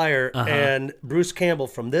Liar Liar and Bruce Campbell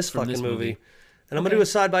from this movie. And I'm going to do a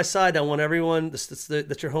side-by-side. I want everyone,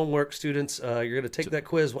 that's your homework, students. You're going to take that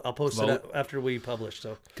quiz. I'll post it after we publish.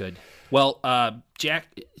 So good. Well,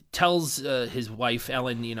 Jack tells his wife,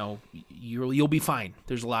 Ellen, you'll be fine.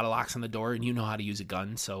 There's a lot of locks on the door, and you know how to use a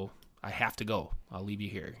gun, so I have to go. I'll leave you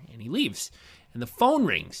here. And he leaves. And the phone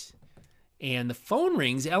rings.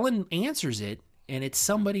 Ellen answers it, and it's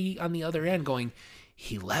somebody on the other end going,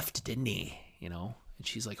 "He left, didn't he?" And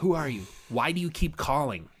she's like, "Who are you? Why do you keep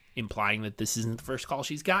calling?" implying that this isn't the first call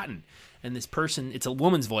she's gotten. And this person, it's a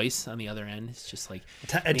woman's voice on the other end. It's just like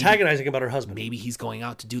antagonizing about her husband. Maybe he's going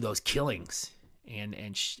out to do those killings. And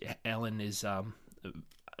Ellen is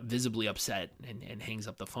visibly upset and hangs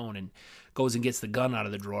up the phone and goes and gets the gun out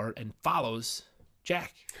of the drawer and follows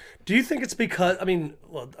Jack. Do you think it's because,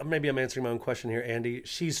 maybe I'm answering my own question here, Andy.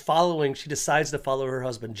 She decides to follow her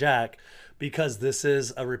husband, Jack, because this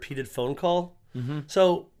is a repeated phone call. Mm-hmm.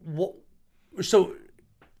 So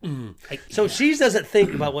she doesn't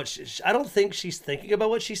think about I don't think she's thinking about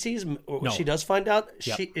what she sees or what she does find out.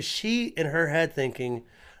 Yep. Is she in her head thinking,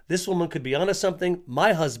 this woman could be onto something?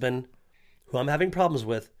 My husband, who I'm having problems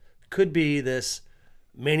with, could be this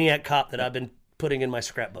maniac cop that I've been putting in my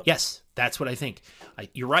scrapbook. Yes, that's what I think.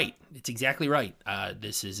 You're right. It's exactly right.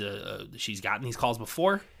 This is she's gotten these calls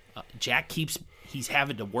before. Jack he's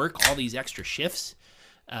having to work all these extra shifts,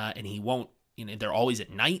 and he won't. They're always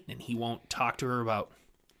at night, and he won't talk to her about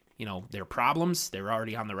their problems. They're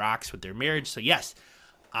already on the rocks with their marriage. So yes,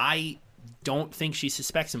 I don't think she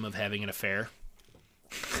suspects him of having an affair.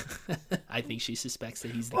 I think she suspects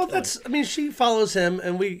that he's the killer. She follows him,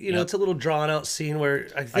 and it's a little drawn out scene where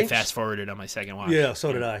I fast forwarded on my second watch. Yeah,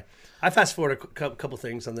 so did I. I fast forwarded a couple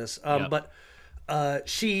things on this, but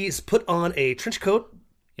she's put on a trench coat.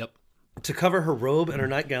 Yep. To cover her robe and her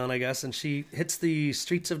nightgown, I guess, and she hits the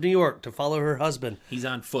streets of New York to follow her husband. He's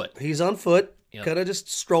on foot. Yep. Kind of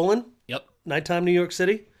just strolling. Yep. Nighttime New York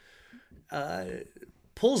City.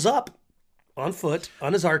 Pulls up on foot,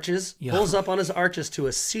 on his arches, pulls up on his arches to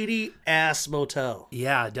a seedy-ass motel.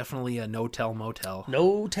 Yeah, definitely a no-tell motel.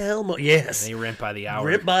 Yes. They rent by the hour.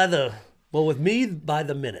 With me, by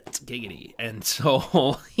the minute. Giggity. And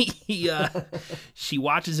so she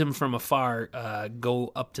watches him from afar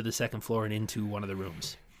go up to the second floor and into one of the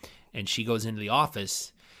rooms. And she goes into the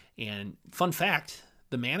office, and fun fact,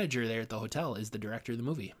 the manager there at the hotel is the director of the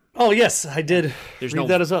movie. Oh, yes, I did. There's read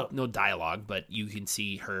that as well. No dialogue, but you can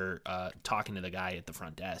see her talking to the guy at the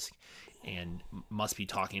front desk, and must be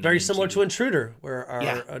talking. Very similar to Intruder, where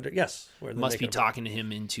must be talking to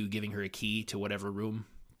him into giving her a key to whatever room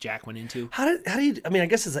Jack went into. How do you? I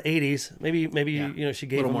guess it's the 80s. Maybe she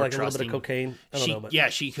gave him a little bit of cocaine. I don't know.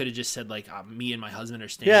 But. She could have just said me and my husband are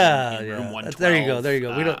staying in room 112. There you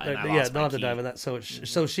go. We don't. Don't have to dive in that. So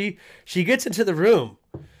she gets into the room.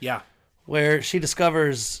 Yeah. Where she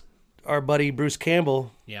discovers our buddy Bruce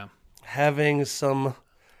Campbell having some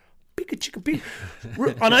Pikachu.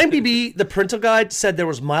 On IMDb, the parental guide said there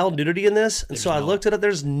was mild nudity in this, and I looked at it.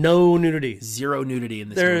 There's no nudity. Zero nudity in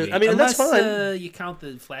this movie. And that's fine. You count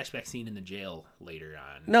the flashback scene in the jail later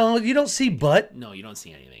on. No, you don't see butt. No, you don't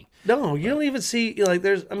see anything. No, you don't even see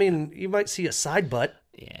you might see a side butt,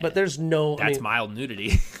 but there's no. That's mild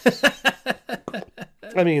nudity.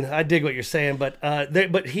 I dig what you're saying,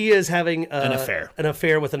 but he is having an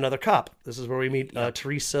affair with another cop. This is where we meet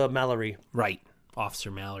Teresa Mallory. Right.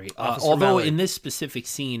 Officer Mallory. Although in this specific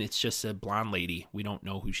scene, it's just a blonde lady. We don't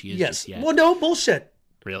know who she is just yet. Well, no, bullshit.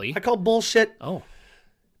 Really? I call bullshit. Oh.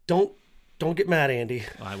 Don't get mad, Andy.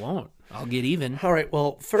 I won't. I'll get even. All right,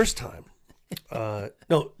 well, first time.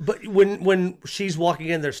 No, but when she's walking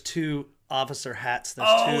in, there's two officer hats.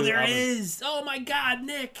 There is. Oh, my God,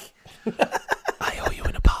 Nick. I owe you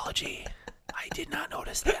an apology. I did not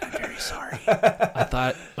notice that. I'm very sorry. I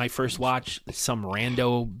thought my first watch, some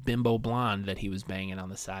rando bimbo blonde that he was banging on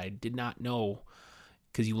the side. Did not know,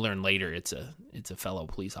 because you learn later it's a fellow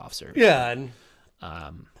police officer. Yeah.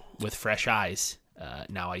 With fresh eyes.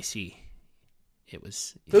 Now I see. It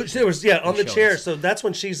was on the chair. So that's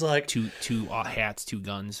when she's like two hats, two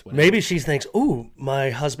guns. Whatever. Maybe she thinks, "Ooh, my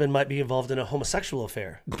husband might be involved in a homosexual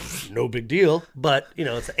affair." No big deal, but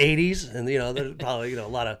it's the 80s, and there's probably a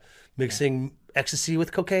lot of mixing ecstasy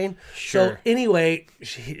with cocaine. Sure. So anyway,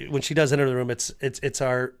 when she does enter the room, it's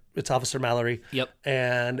Officer Mallory. Yep.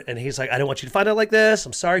 And he's like, "I don't want you to find out like this.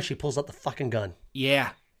 I'm sorry." She pulls out the fucking gun. Yeah.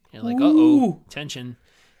 You're like, uh-oh, tension.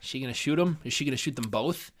 Is she gonna shoot him? Is she gonna shoot them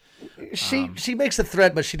both? She makes a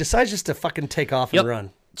threat, but she decides just to fucking take off and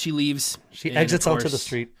run. She leaves. She exits onto the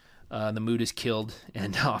street. The mood is killed,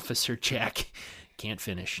 and Officer Jack can't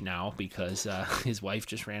finish now because his wife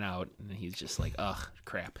just ran out, and he's just like, ugh,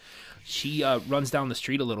 crap. She runs down the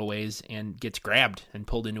street a little ways and gets grabbed and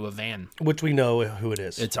pulled into a van. Which we know who it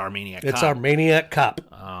is. It's our Maniac Cop. It's our Maniac Cop.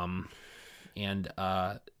 And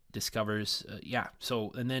discovers,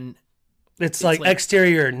 so, and then... It's like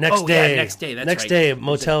exterior, next day. Yeah, next day, that's next right. day,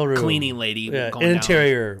 motel room. Cleaning lady.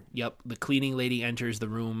 Interior. Down. Yep, the cleaning lady enters the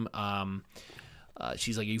room.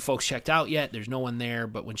 She's like, "Are you folks checked out yet?" There's no one there,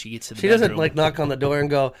 but when she gets to the bedroom, doesn't knock on the door and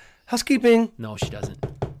go, "Housekeeping." No, she doesn't.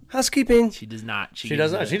 Housekeeping. She does not. She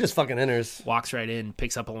does not. She just fucking enters. Walks right in,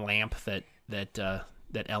 picks up a lamp that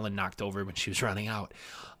that Ellen knocked over when she was running out.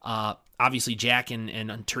 Obviously, Jack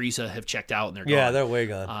and Teresa have checked out and they're gone. Yeah, they're way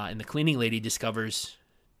gone. And the cleaning lady discovers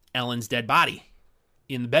Ellen's dead body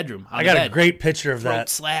in the bedroom. I got a great picture of Throat that.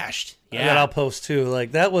 Slashed. Yeah, That I'll post too.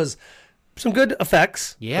 Like that was some good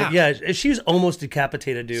effects. Yeah. Like, yeah. She was almost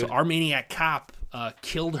decapitated, dude. So our Maniac Cop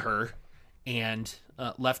killed her and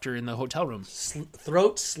left her in the hotel room.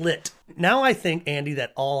 Throat slit. Now I think, Andy,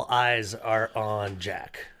 that all eyes are on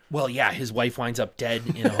Jack. Well, yeah, his wife winds up dead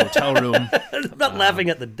in a hotel room. I'm not laughing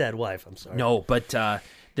at the dead wife. I'm sorry. No, but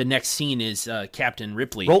the next scene is Captain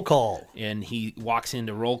Ripley. Roll call. And he walks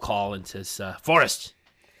into roll call and says, Forrest,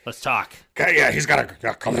 let's talk. Okay, yeah, he's got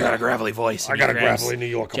a gravelly voice. I got a gravelly New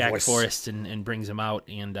Yorker Jack voice. Forrest and brings him out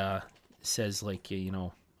and says, like,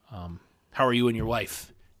 how are you and your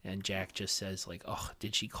wife? And Jack just says, like, oh,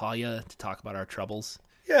 did she call you to talk about our troubles?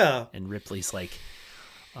 Yeah. And Ripley's like,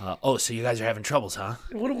 oh, so you guys are having troubles, huh?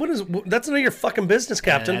 What is that's none of your fucking business,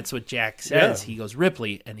 Captain. And that's what Jack says. Yeah. He goes,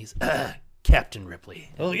 Ripley, and he's, Captain Ripley.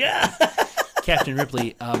 Oh, yeah. Captain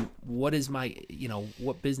Ripley, what is my,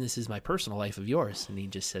 what business is my personal life of yours? And he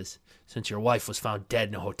just says, since your wife was found dead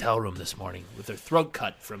in a hotel room this morning with her throat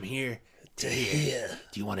cut from here to here,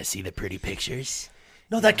 do you want to see the pretty pictures?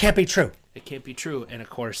 No, that can't be true. It can't be true. And, of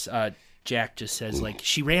course, Jack just says, like,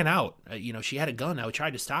 she ran out. She had a gun. I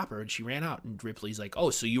tried to stop her, and she ran out. And Ripley's like, oh,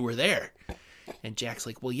 so you were there. And Jack's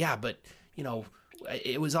like, well, yeah, but,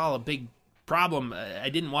 it was all a big problem. I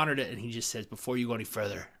didn't want her to. And he just says, before you go any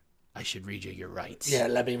further, I should read you your rights. Yeah,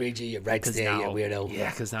 let me read you your rights there, you weirdo. Yeah,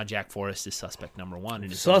 because now Jack Forrest is suspect number one.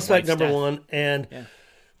 Suspect number one. And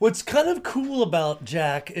what's kind of cool about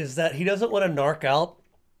Jack is that he doesn't want to narc out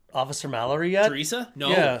Officer Mallory yet. Teresa? No.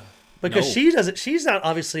 Yeah. Because she doesn't. She's not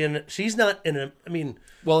obviously in. She's not in a. I mean.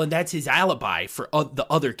 Well, and that's his alibi for the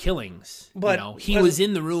other killings. But he was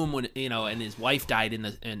in the room when and his wife died in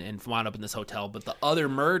the and wound up in this hotel. But the other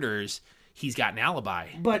murders, he's got an alibi.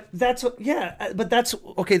 But that's what. Yeah. But that's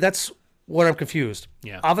okay. That's what I'm confused.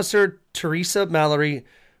 Yeah. Officer Teresa Mallory,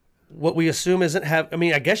 what we assume isn't have. I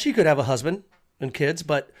mean, I guess she could have a husband and kids,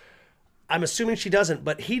 but I'm assuming she doesn't.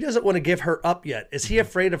 But he doesn't want to give her up yet. Is he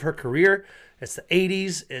afraid of her career? It's the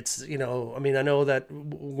 80s. It's, I mean, I know that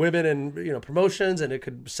women and, promotions and it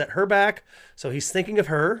could set her back. So he's thinking of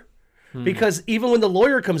her because even when the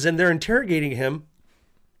lawyer comes in, they're interrogating him.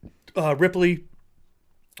 Ripley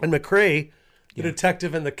and McCrae, the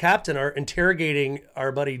detective and the captain, are interrogating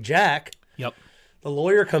our buddy Jack. Yep. The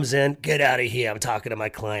lawyer comes in, get out of here. I'm talking to my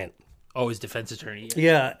client. Oh, his defense attorney.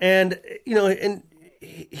 Yeah. And, and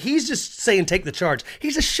he's just saying take the charge.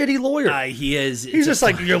 He's a shitty lawyer. He is. He's just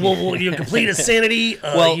like, you complete insanity.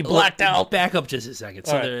 You blacked out. Back up just a second.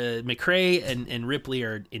 So McCrae and Ripley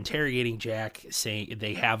are interrogating Jack, saying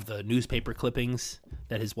they have the newspaper clippings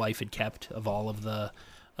that his wife had kept of all of the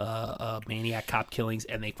Maniac Cop killings,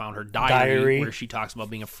 and they found her diary where she talks about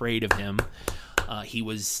being afraid of him. He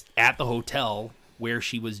was at the hotel where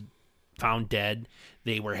she was found dead.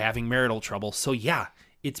 They were having marital trouble. So, yeah.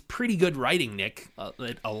 It's pretty good writing, Nick.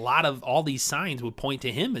 A lot of all these signs would point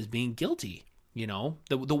to him as being guilty.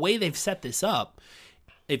 The way they've set this up.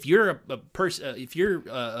 If you're a person, if you're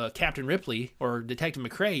Captain Ripley or Detective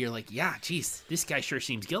McCrae, you're like, yeah, geez, this guy sure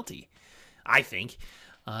seems guilty. I think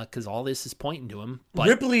because all this is pointing to him. But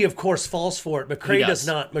Ripley, of course, falls for it. McCrae does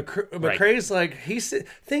not. McCrae's like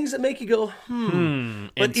things that make you go,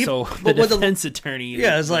 But so the defense attorney,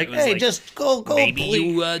 is like, hey, just go. Maybe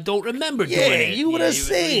you don't remember doing it. You would have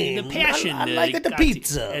seen the passion. I like the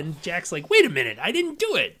pizza. And Jack's like, wait a minute, I didn't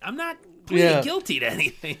do it. I'm not pleading guilty to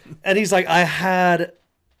anything. And he's like, I have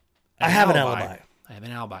an alibi. I have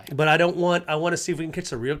an alibi. But I want to see if we can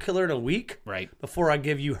catch the real killer in a week. Right. Before I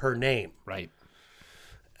give you her name. Right.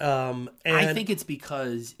 And I think it's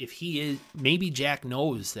because if he is, maybe Jack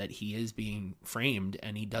knows that he is being framed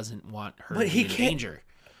and he doesn't want her to be in danger.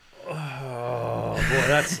 Oh boy,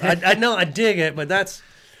 that's I know I dig it, but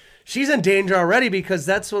she's in danger already because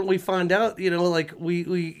that's what we find out. Like we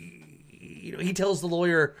he tells the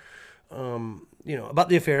lawyer, about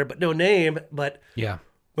the affair, but no name. But yeah.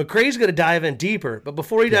 McCrae's going to dive in deeper, but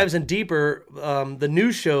before he dives in deeper, the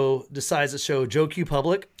news show decides to show Joe Q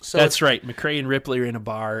Public. So that's right. McCrae and Ripley are in a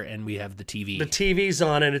bar, and we have the TV. The TV's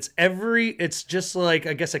on, and it's just like,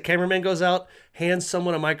 I guess a cameraman goes out, hands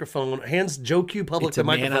someone a microphone, hands Joe Q Public the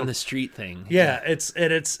microphone. It's a man on the street thing. Yeah, it's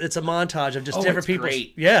a montage of just different people.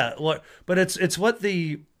 Great. Yeah, but it's what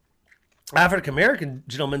the African American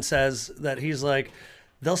gentleman says, that he's like,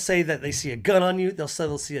 they'll say that they see a gun on you. They'll say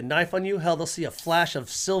they'll see a knife on you. Hell, they'll see a flash of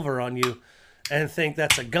silver on you and think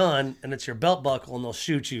that's a gun and it's your belt buckle and they'll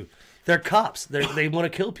shoot you. They're cops. They want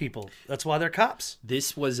to kill people. That's why they're cops.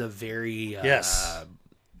 This was a very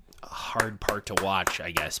hard part to watch,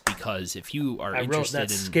 I guess, because if you are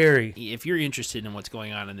scary. If you're interested in what's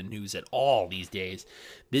going on in the news at all these days,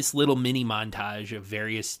 this little mini montage of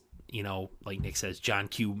various, like Nick says, John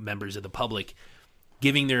Q members of the public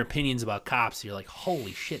giving their opinions about cops, you're like,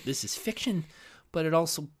 holy shit, this is fiction, but it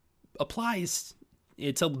also applies.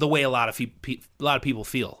 It's the way a lot of people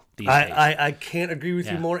feel these days. I can't agree with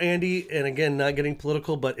you more, Andy. And again, not getting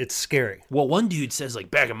political, but it's scary. Well, one dude says, like,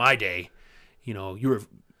 back in my day,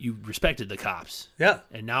 you respected the cops. Yeah.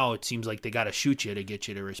 And now it seems like they got to shoot you to get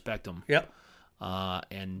you to respect them. Yep.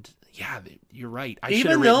 And yeah, you're right. I should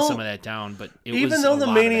have written some of that down, but even though the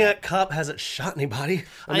Maniac Cop hasn't shot anybody,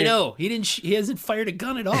 I know he hasn't fired a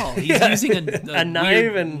gun at all. He's using a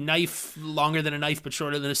knife longer than a knife, but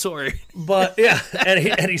shorter than a sword. But yeah,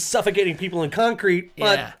 and he's suffocating people in concrete.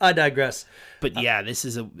 But yeah. I digress. But yeah,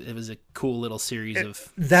 it was a cool little series of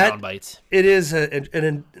sound bites. It is,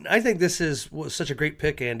 and I think this was such a great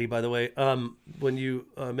pick, Andy. By the way, when you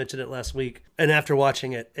mentioned it last week, and after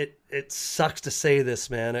watching it, it sucks to say this,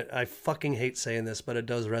 man. I fucking hate saying this, but it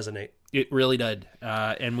does resonate. It really did.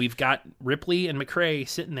 And we've got Ripley and McRae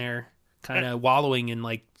sitting there, kind of wallowing in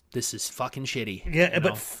like, this is fucking shitty. Yeah,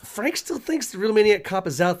 but Frank still thinks the real Maniac Cop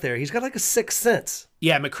is out there. He's got like a sixth sense.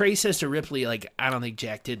 Yeah, McRae says to Ripley, like, I don't think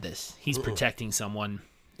Jack did this. He's protecting someone.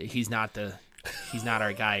 He's not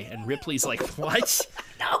our guy. And Ripley's like, what?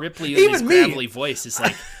 No, Ripley, in his gravelly voice, is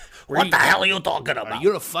like, what the hell are you talking about? Are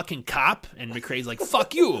you a fucking cop? And McRae's like,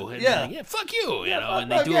 fuck you. And like, fuck you.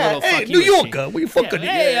 And they do a little hey, fuck you. New Yorker, we fucking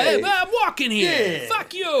hey, I'm walking here.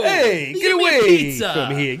 Fuck you. Hey, Give get me away pizza.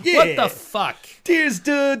 from here. Yeah. What the fuck? There's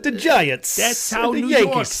the Giants. That's how New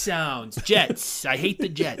Yankees. York sounds. Jets. I hate the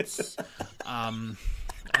Jets.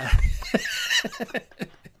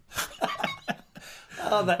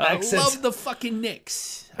 Oh, the accents. I love the fucking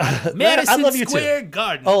Knicks. Madison I love you Square too.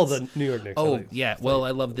 Garden. Oh, the New York Knicks. Oh, yeah. Well, I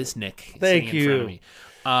love this Nick. Thank in front of me.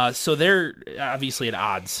 So they're obviously at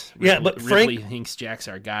odds. Yeah, but Ripley Frank thinks Jack's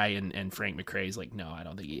our guy, and Frank McRae's like, no, I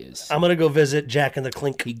don't think he is. I'm gonna go visit Jack in the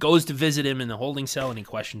Clink. He goes to visit him in the holding cell, and he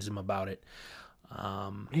questions him about it.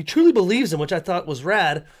 He truly believes him, which I thought was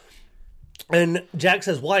rad. And Jack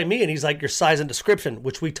says, "Why me?" And he's like, "Your size and description,"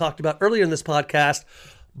 which we talked about earlier in this podcast.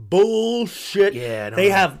 Bullshit. Yeah, they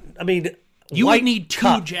have. I mean, you would need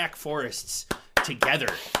two Jack Forrests together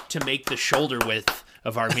to make the shoulder width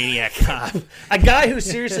of our Maniac Cop. A guy who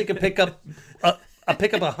seriously can pick up a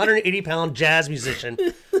 180-pound jazz musician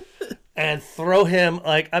and throw him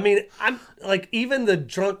like. I mean, I'm like even the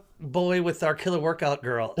drunk boy with our killer workout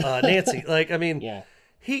girl, Nancy. Like, I mean, yeah.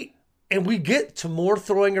 And we get to more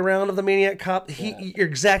throwing around of the Maniac Cop. You're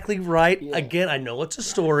exactly right. Yeah. Again, I know it's a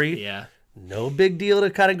story. Yeah. No big deal to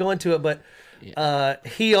kind of go into it, but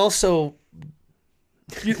he also,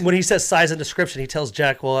 when he says size and description, he tells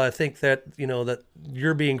Jack, well, I think that, that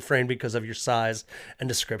you're being framed because of your size and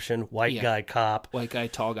description. White guy cop. White guy,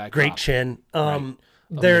 tall guy, great cop. chin. But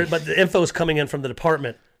the info is coming in from the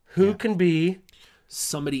department. Who can be?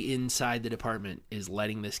 Somebody inside the department is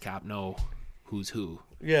letting this cop know who's who.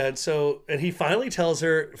 Yeah, and he finally tells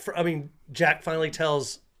her. Jack finally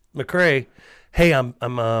tells McRae, "Hey, I'm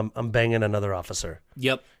banging another officer.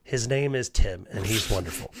 Yep, his name is Tim, and he's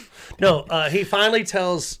wonderful." No, he finally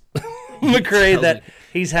tells McRae that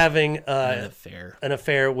he's having an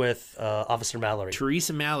affair with Officer Mallory,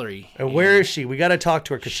 Teresa Mallory. And where is she? We got to talk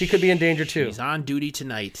to her because she could be in danger too. She's on duty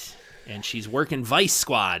tonight. And she's working Vice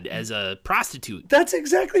Squad as a prostitute. That's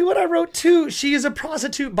exactly what I wrote too. She is a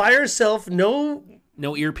prostitute by herself. No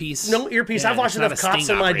earpiece. No earpiece. Yeah, I've watched enough cops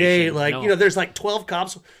in my day. Like, there's like 12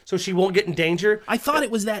 cops, so she won't get in danger. I thought it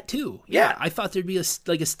was that too. Yeah. I thought thered be a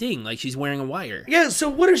sting, like she's wearing a wire. Yeah, so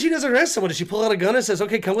what if she does arrest someone? Does she pull out a gun and says,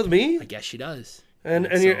 okay, come with me? I guess she does. But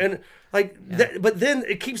then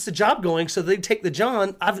it keeps the job going, so they take the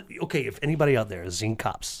John. If anybody out there has seen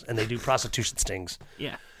cops and they do prostitution stings.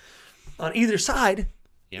 Yeah. On either side,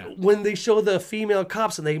 when they show the female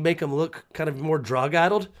cops and they make them look kind of more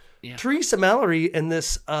drug-addled, Teresa Mallory in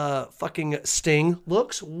this fucking sting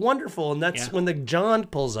looks wonderful. And that's when the John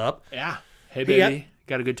pulls up. Yeah. Hey, baby.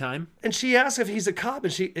 Got a good time? And she asks if he's a cop.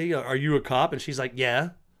 And she, are you a cop? And she's like, yeah.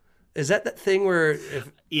 Is that thing where...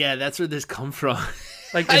 Yeah, that's where this come from.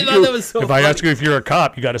 Like, I thought that was so funny. I ask you if you're a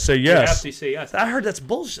cop, you got to say yes. You have to say yes. I heard that's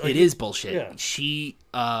bullshit. It is bullshit. Yeah. She...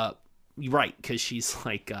 Right, because she's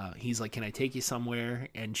like, he's like, can I take you somewhere?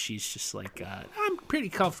 And she's just like, I'm pretty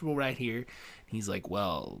comfortable right here. And he's like,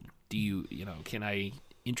 well, do you, can I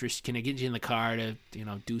Can I get you in the car to,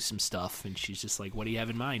 do some stuff? And she's just like, what do you have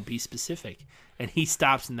in mind? Be specific. And he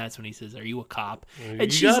stops, and that's when he says, are you a cop?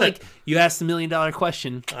 And she's like, you asked the $1 million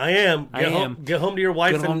question. I am. Get home to your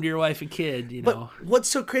wife. Get home to your wife and kid, But what's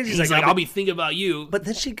so crazy is he's like, I'll be thinking about you. But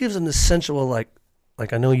then she gives him this sensual, like,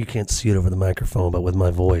 I know you can't see it over the microphone, but with my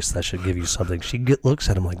voice, that should give you something. She looks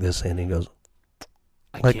at him like this, and he goes,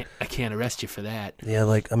 I can't arrest you for that.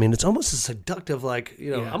 Yeah, it's almost a seductive, I'm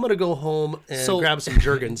going to go home and grab some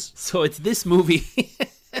Jergens. So it's this movie.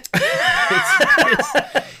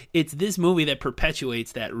 it's this movie that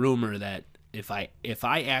perpetuates that rumor that if I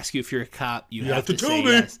ask you if you're a cop, you have to say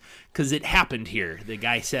yes. Because it happened here. The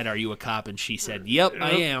guy said, are you a cop? And she said, yep,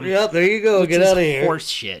 I am. Yep, there you go. Get out of here. Horse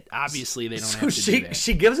shit. Obviously, they don't have to do that.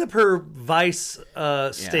 She gives up her vice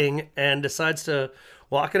sting and decides to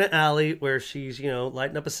walk in an alley where she's,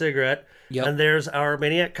 lighting up a cigarette. Yep. And there's our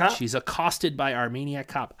Maniac Cop. She's accosted by our Maniac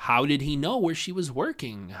Cop. How did he know where she was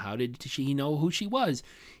working? How did he know who she was?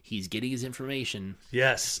 He's getting his information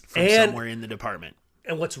from somewhere in the department.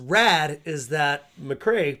 And what's rad is that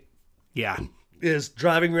McCrae is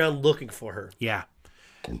driving around looking for her. Yeah.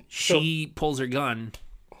 She pulls her gun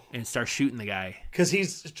and starts shooting the guy. Because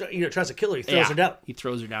he's, tries to kill her. He throws her down. He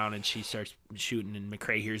throws her down, and she starts shooting, and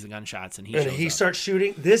McCrae hears the gunshots, and he starts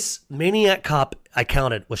shooting. This Maniac Cop, I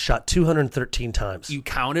counted, was shot 213 times. You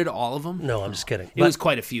counted all of them? No, I'm just kidding. It was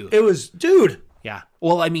quite a few. It was, dude. Yeah.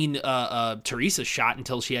 Well, Teresa shot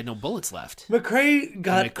until she had no bullets left.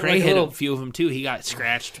 McCrae hit a few of them, too. He got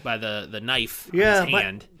scratched by the knife on his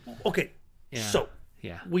hand. Okay. Yeah. So,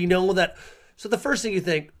 we know that. So the first thing you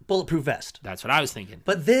think, bulletproof vest. That's what I was thinking.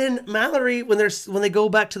 But then Mallory, when they go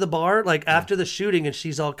back to the bar, after the shooting, and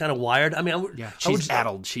she's all kind of wired. I mean, she's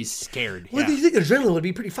addled. She's scared. Well, you think adrenaline would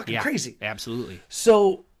be pretty fucking crazy? Absolutely.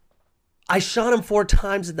 So I shot him 4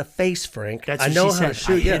 times in the face, Frank. That's what she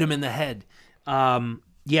said. I hit him in the head.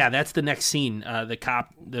 That's the next scene.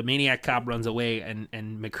 The Maniac Cop runs away, and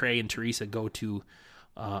McCrae and Teresa go to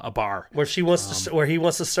a bar where he wants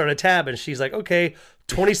to start a tab, and she's like, okay.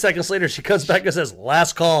 20 seconds later, she comes back and says,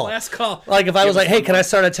 last call. Last call. Like if I was like, hey, can I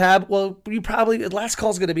start a tab? Well, last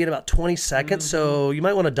call's going to be in about 20 seconds, so you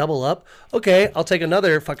might want to double up. Okay, I'll take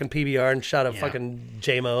another fucking PBR and shot a fucking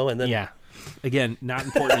JMO, and then. Yeah. Again, not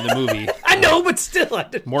important in the movie. I know, but still.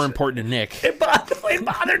 More important to Nick. It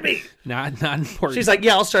bothered me. Not important. She's like,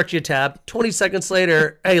 yeah, I'll start you a tab. 20 seconds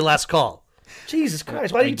later, hey, last call. Jesus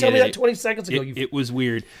Christ, why didn't you tell me that 20 seconds ago? It was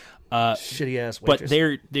weird. Shitty ass waitress.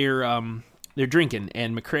 But they're drinking,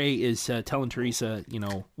 and McCrae is telling Teresa,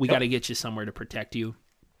 we got to get you somewhere to protect you.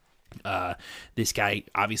 This guy,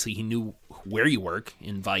 obviously, he knew where you work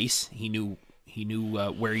in Vice. He knew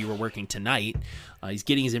where you were working tonight. He's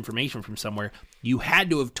getting his information from somewhere. You had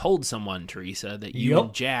to have told someone, Teresa, that you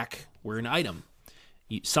and Jack were an item.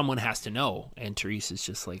 Someone has to know. And Teresa's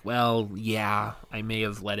just like, well, yeah, I may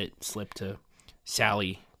have let it slip to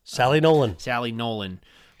Sally Nolan,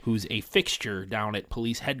 who's a fixture down at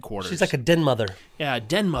police headquarters. She's like a den mother. Yeah, a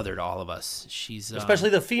den mother to all of us. She's especially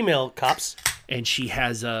the female cops. And she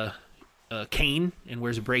has a cane and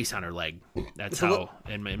wears a brace on her leg. That's how.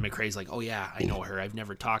 And McCrae's like, oh yeah, I know her. I've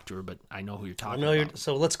never talked to her, but I know who you're talking about.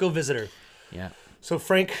 So let's go visit her. Yeah. So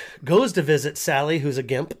Frank goes to visit Sally, who's a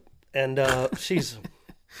gimp, and she's.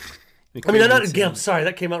 Not a gimp. Sorry,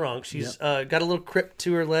 that came out wrong. She's got a little crypt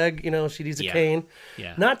to her leg. She needs a cane.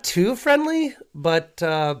 Yeah. Not too friendly, but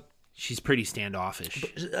she's pretty standoffish.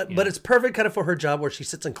 But it's perfect kind of for her job where she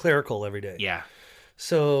sits in clerical every day. Yeah.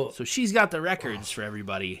 So she's got the records for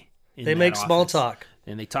everybody. They make small talk,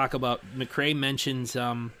 and they talk about. McCrae mentions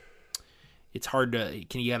it's hard to.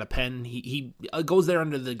 Can you get a pen? He goes there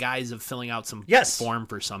under the guise of filling out some form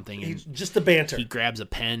for something. And just the banter. He grabs a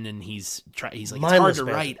pen and he's like, it's mindless hard to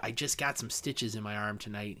banter. write. I just got some stitches in my arm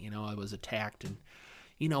tonight. I was attacked, and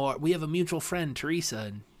we have a mutual friend, Teresa,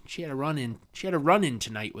 and she had a run in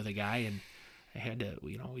tonight with a guy, and I had to.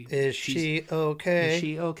 Is she okay? Is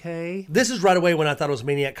she okay? This is right away when I thought it was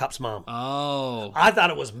Maniac Cop's mom. Oh, I thought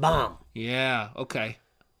it was Mom. Yeah. Okay.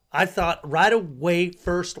 I thought right away,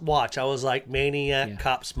 first watch, I was like, Maniac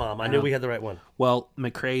Cop's mom. I knew we had the right one. Well,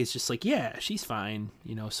 McCrae is just like, yeah, she's fine.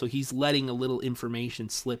 So he's letting a little information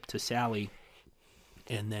slip to Sally,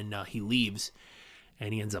 and then he leaves,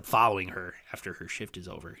 and he ends up following her after her shift is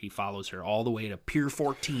over. He follows her all the way to Pier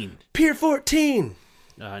 14. Pier 14!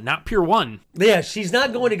 Not Pier 1. Yeah, she's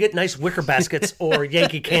not going to get nice wicker baskets or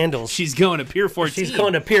Yankee candles. She's going to Pier 14. She's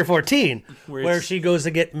going to Pier 14, where she goes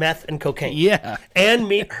to get meth and cocaine. Yeah. And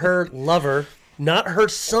meet her lover, not her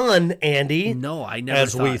son, Andy. No, I never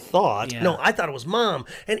As thought. we thought. Yeah. No, I thought it was Mom.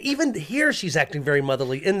 And even here, she's acting very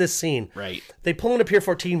motherly in this scene. Right. They pull into Pier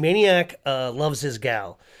 14. Maniac loves his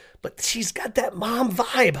gal. but she's got that mom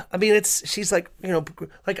vibe. I mean, she's like,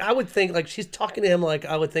 like I would think, like she's talking to him like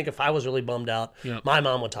I would think if I was really bummed out, my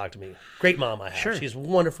mom would talk to me. Great mom I have. Sure. She's a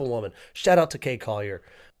wonderful woman. Shout out to Kay Collier.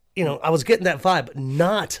 I was getting that vibe, but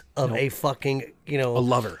not of a fucking, a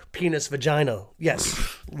lover. Penis vagina.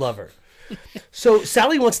 Yes, lover. So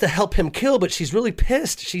Sally wants to help him kill, but she's really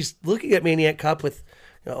pissed. She's looking at Maniac Cop with,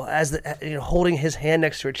 holding his hand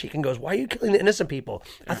next to her cheek and goes, "Why are you killing the innocent people?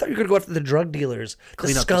 I thought you were going to go after the drug dealers,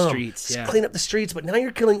 clean the up scum, the streets, clean up the streets, but now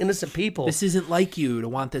you're killing innocent people. This isn't like you to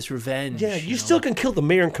want this revenge. Yeah, you still can kill the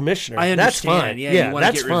mayor and commissioner. I understand. That's fine. Yeah, you want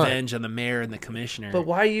to get revenge on the mayor and the commissioner. But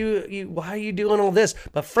why are you doing all this?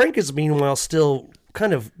 But Frank is meanwhile still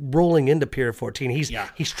kind of rolling into Pier 14.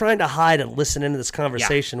 He's trying to hide and listen into this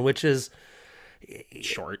conversation, which is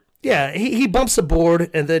short. Yeah, he bumps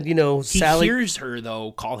aboard, and then Sally hears her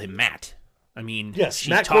though call him Matt. I mean, yes, she's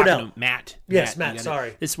Matt talking Cordell. to Matt. Yes, Matt.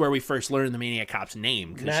 Sorry, this is where we first learn the Maniac Cop's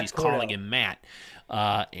name because she's calling him Matt,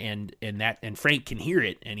 and Frank can hear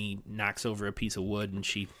it, and he knocks over a piece of wood, and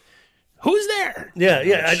who's there?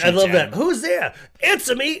 Yeah, I love that. Who's there?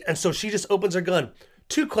 Answer me! And so she just opens her gun.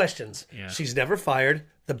 2 questions. Yeah. She's never fired.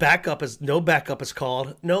 The backup is no backup is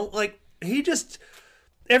called. No, like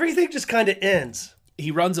everything just kind of ends. He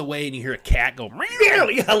runs away, and you hear a cat go.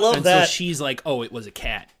 Yeah, I love that. So she's like, "Oh, it was a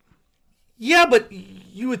cat." Yeah, but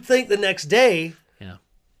you would think the next day,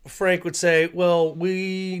 Frank would say, "Well,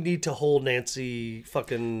 we need to hold Nancy.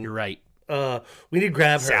 Fucking, you're right. We need to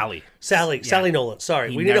grab her, Sally Nolan.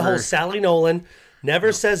 Sorry, we need to hold Sally Nolan."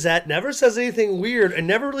 Never says that. Never says anything weird, and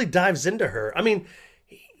never really dives into her. I mean.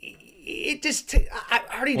 It just, I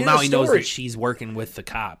already knew the story. Now he knows that she's working with the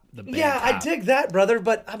cop, the bad cop. I dig that, brother,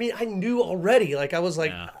 but I mean, I knew already. Like, I was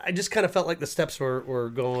like, I just kind of felt like the steps were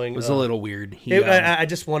going. It was a little weird. I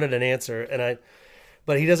just wanted an answer,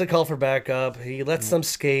 but he doesn't call for backup. He lets them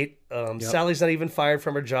skate. Sally's not even fired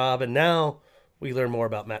from her job, and now we learn more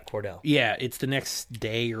about Matt Cordell. Yeah, it's the next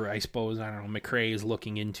day, or I suppose, I don't know, McCrae is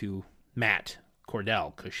looking into Matt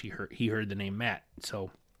Cordell, because he heard the name Matt, so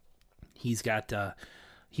he's got...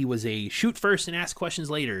 He was a shoot first and ask questions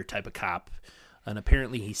later type of cop, and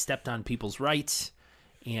apparently he stepped on people's rights,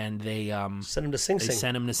 and they sent him to Sing Sing. They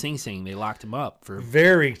sent him to Sing Sing. They locked him up for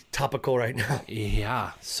very topical right now.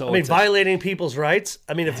 Yeah, so I mean, violating people's rights.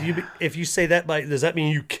 I mean, if you say that does that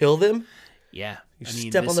mean you kill them? Yeah,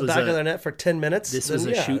 step on the back of their net for 10 minutes. This was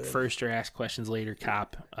a shoot first or ask questions later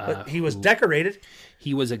cop. But he was decorated.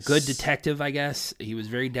 He was a good detective, I guess. He was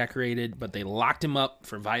very decorated, but they locked him up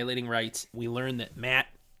for violating rights. We learned that Matt.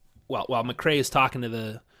 Well, while McCrae is talking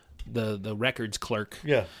to the records clerk,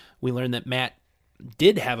 we learned that Matt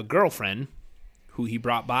did have a girlfriend who he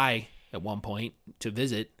brought by at one point to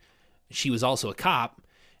visit. She was also a cop,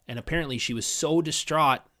 and apparently she was so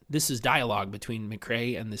distraught. This is dialogue between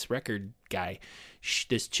McCrae and this record guy.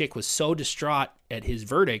 This chick was so distraught at his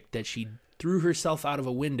verdict that she threw herself out of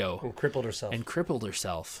a window and crippled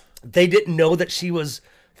herself. They didn't know that she was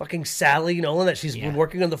fucking Sally Nolan, that she's been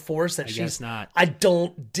working on the force, that she's not. I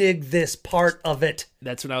don't dig this part of it.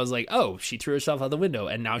 That's when I was like, oh, she threw herself out the window,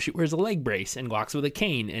 and now she wears a leg brace and walks with a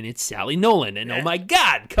cane, and it's Sally Nolan, and oh my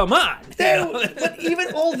God, come on. But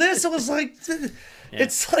even all this, it was like,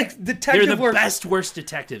 it's like detective They're the work. worst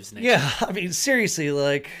detectives, Nick. Yeah, I mean, seriously,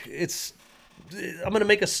 like, I'm going to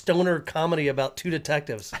make a stoner comedy about 2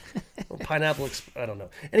 detectives. Pineapple, I don't know.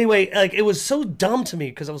 Anyway, like, it was so dumb to me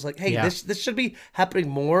because I was like, hey, this should be happening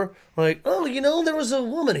more. Like, oh, there was a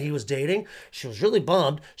woman he was dating. She was really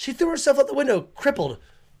bummed. She threw herself out the window, crippled.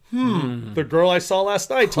 The girl I saw last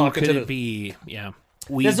night talking to it be? Yeah.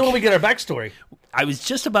 This is when we get our backstory. I was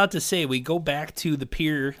just about to say, we go back to the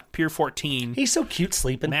Pier 14. He's so cute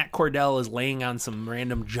sleeping. Matt Cordell is laying on some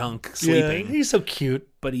random junk sleeping. Yeah, he's so cute.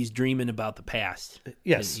 But he's dreaming about the past.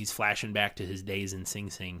 Yes. He's flashing back to his days in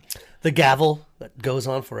Sing Sing. The gavel that goes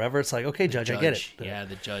on forever. It's like, okay, Judge, I get it. Yeah,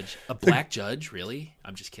 the judge. A black judge, really?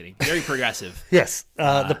 I'm just kidding. Very progressive. Yes.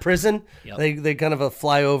 The prison, they kind of a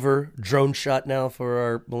flyover drone shot now for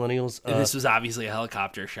our millennials. This was obviously a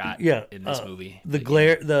helicopter shot in this movie. The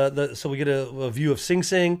glare, so we get a view of Sing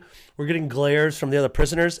Sing. We're getting glares from the other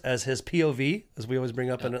prisoners as his POV, as we always bring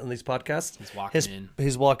up in these podcasts.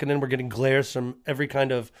 He's walking in. We're getting glares from every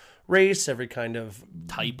kind of race, every kind of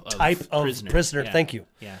type of prisoner. Yeah. Thank you.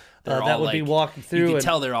 Yeah. That would be walking through. You can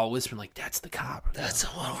tell they're all whispering like, "That's the cop. That's the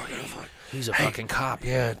one we're gonna fuck. He's a fucking cop.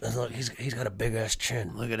 Yeah, look, he's got a big ass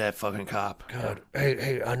chin. Look at that fucking cop. God,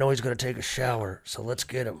 hey, I know he's gonna take a shower, so let's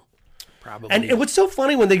get him." Probably. And what's so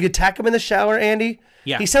funny when they attack him in the shower, Andy?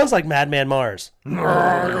 Yeah. He sounds like Madman Mars.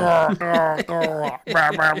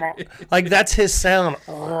 Like, that's his sound.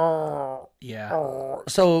 Yeah.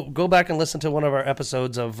 So go back and listen to one of our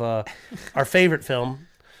episodes of our favorite film,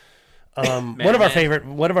 One of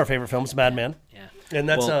our favorite films, Madman. Yeah. And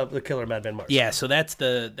that's the killer Madman Marz. Yeah, so that's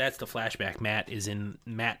the flashback.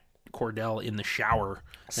 Matt Cordell in the shower,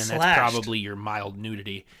 and that's probably your mild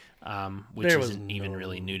nudity, which isn't even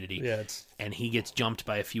really nudity. Yeah, and he gets jumped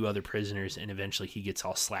by a few other prisoners, and eventually he gets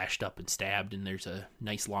all slashed up and stabbed, and there's a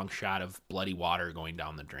nice long shot of bloody water going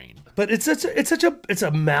down the drain. But it's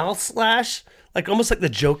a mouth slash, like almost like the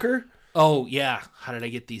Joker. Oh yeah, how did I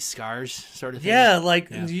get these scars? Sort of thing. Yeah,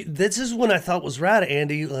 this is when I thought was rad,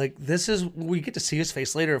 Andy. Like we get to see his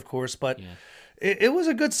face later, of course, but it was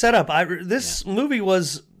a good setup. This movie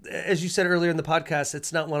was, as you said earlier in the podcast,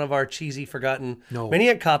 it's not one of our cheesy, forgotten. No.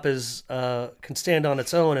 Maniac Cop can stand on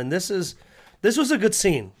its own, and this was a good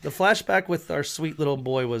scene. The flashback with our sweet little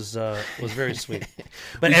boy was very sweet,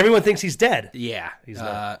 but everyone thinks he's dead. Yeah, he's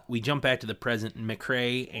not. We jump back to the present.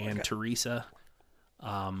 McCrae and Teresa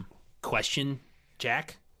question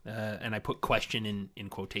Jack, and I put question in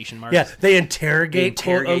quotation marks. Yeah, they interrogate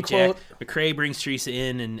quote Jack. unquote. McCrae brings Teresa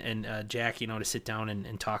in and Jack, to sit down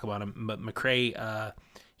and talk about him. But McCrae,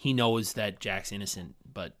 he knows that Jack's innocent,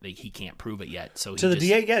 but he can't prove it yet. So to the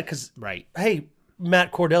DA, yeah, because right. Hey,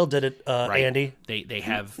 Matt Cordell did it, right. Andy. They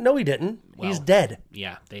have no, he didn't. Well, he's dead.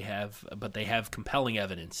 Yeah, they have compelling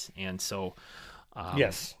evidence, and so.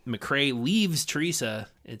 Yes. McCrae leaves Teresa.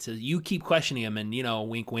 It says, you keep questioning him and,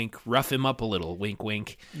 wink, wink, rough him up a little. Wink,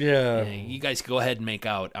 wink. Yeah. You guys go ahead and make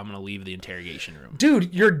out. I'm going to leave the interrogation room.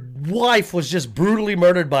 Dude, your wife was just brutally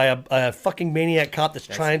murdered by a fucking maniac cop that's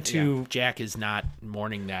trying to... Yeah. Jack is not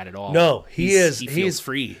mourning that at all. No, he feels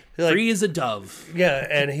free. Like, free as a dove. Yeah,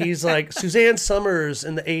 and he's like Suzanne Summers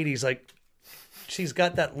in the 80s, like... She's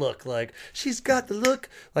got that look, like she's got the look,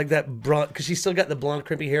 like that blonde, because she's still got the blonde,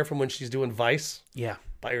 crimpy hair from when she's doing Vice,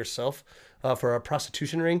 by herself, for a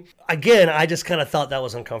prostitution ring. Again, I just kind of thought that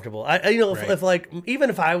was uncomfortable. If like, even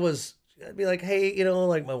if I was, I'd be like, hey,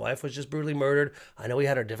 like my wife was just brutally murdered. I know we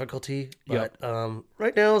had our difficulty, but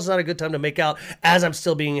right now is not a good time to make out as I'm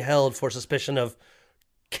still being held for suspicion of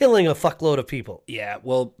killing a fuckload of people. Yeah,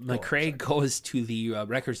 well, McCrae goes to the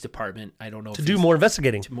records department. I don't know to do more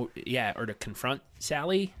investigating. Or to confront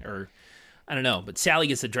Sally, or I don't know. But Sally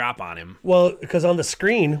gets a drop on him. Well, because on the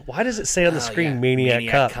screen, why does it say on the screen,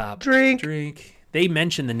 Maniac Cop? Drink. They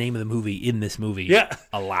mention the name of the movie in this movie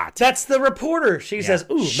a lot. That's the reporter. She says,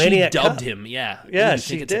 ooh, Maniac Cop. She dubbed him, yeah. Yeah,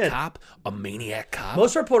 she did. It's a cop? A Maniac Cop?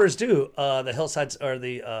 Most reporters do. The Hillsides or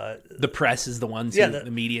the... the press is the ones who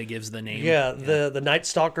the media gives the name. Yeah, the Night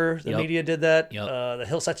Stalker, the media did that. Yep. The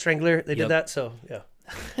Hillside Strangler, they did that, so, yeah.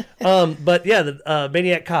 But, yeah, the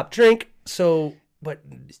Maniac Cop drink, so... But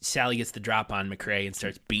Sally gets the drop on McCrae and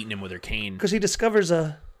starts beating him with her cane. Because he discovers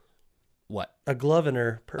What? A glove in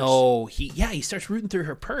her purse. Oh, he starts rooting through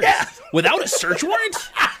her purse without a search warrant.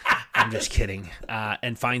 I'm just kidding.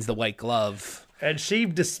 And finds the white glove. And she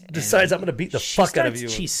decides, I'm going to beat the fuck out of you.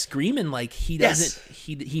 She's screaming like he doesn't.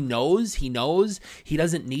 He knows. He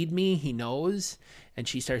doesn't need me. He knows. And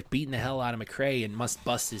she starts beating the hell out of McCrae and must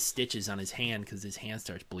bust his stitches on his hand because his hand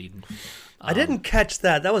starts bleeding. I didn't catch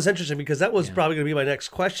that. That was interesting because that was probably going to be my next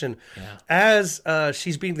question. Yeah. As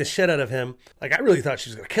she's beating the shit out of him, like I really thought she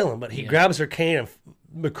was going to kill him, but he grabs her cane and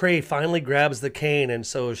McCrae finally grabs the cane, and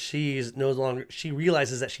so she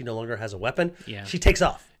realizes that she no longer has a weapon. Yeah. She takes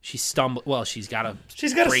off. She stumbled. Well, she's got a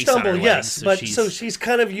brace on her stumble, legs, yes. So she's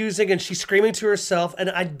kind of using, and she's screaming to herself, and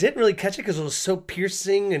I didn't really catch it because it was so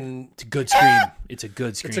piercing, and it's a good scream. It's a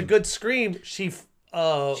good scream. It's a good scream. She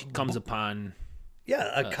comes upon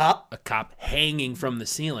a cop. A cop hanging from the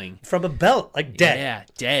ceiling. From a belt, like dead. Yeah,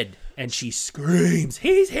 dead. And she screams,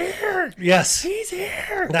 "He's here!" Yes. He's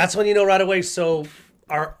here! That's when you know right away. So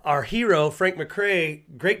our hero, Frank McCrae,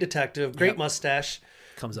 great detective, great mustache,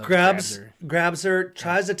 comes up, grabs her,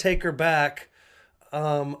 tries to take her back.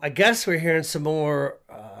 I guess we're hearing some more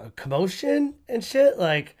commotion and shit.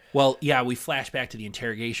 Like, well, yeah, we flash back to the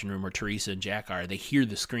interrogation room where Teresa and Jack are. They hear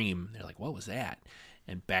the scream. They're like, "What was that?"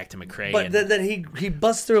 And back to McCrae. But then he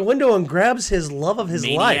busts through a window and grabs his love of his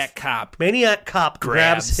life. Maniac Cop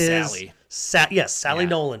grabs his Sally. Sally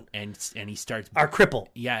Nolan. And he starts... Our cripple.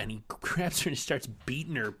 Yeah, and he grabs her and starts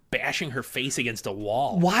beating her, bashing her face against a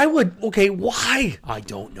wall. Why? I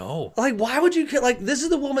don't know. Like, why would you... Like, this is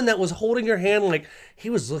the woman that was holding her hand, like, he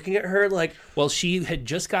was looking at her, like... Well, she had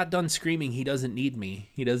just got done screaming, "He doesn't need me.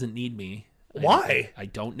 He doesn't need me." Why? I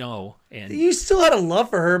don't know. And you still had a love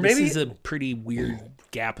for her. Maybe this is a pretty weird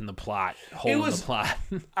gap in the plot. Hole in the plot.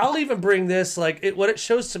 I'll even bring this. Like, what it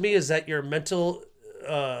shows to me is that your mental,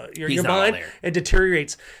 your mind, it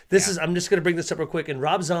deteriorates. I'm just gonna bring this up real quick. In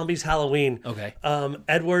Rob Zombie's Halloween, okay.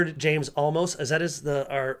 Edward James Olmos, as that is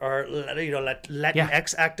our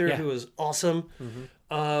Latinx actor who is awesome.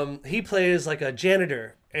 Mm-hmm. He plays like a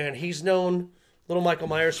janitor and he's known little Michael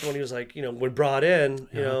Myers from when he was like, when brought in,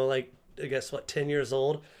 like, I guess, 10 years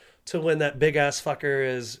old, to when that big ass fucker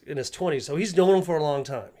is in his 20s. So he's known him for a long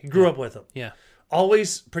time. He grew up with him. Yeah.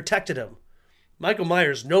 Always protected him. Michael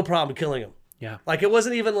Myers, no problem killing him. Yeah. Like, it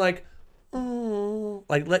wasn't even like, so.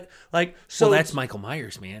 Well, that's Michael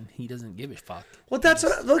Myers, man. He doesn't give a fuck. Well, that's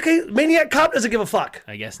okay. Maniac Cop doesn't give a fuck.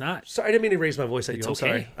 I guess not. Sorry, I didn't mean to raise my voice at you. I'm okay.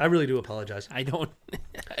 sorry. I really do apologize. I don't.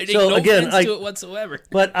 I didn't no offense to it whatsoever.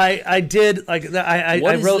 But I did like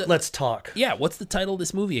I wrote Let's Talk. Yeah. What's the title of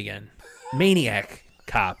this movie again? Maniac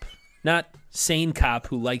Cop, not sane cop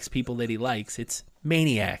who likes people that he likes. It's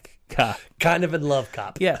Maniac Cop. Kind of in love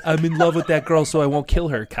cop. Yeah, I'm in love with that girl, so I won't kill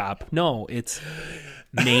her. Cop. No, it's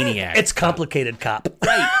Maniac. It's complicated cop.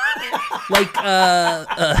 Right.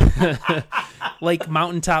 Like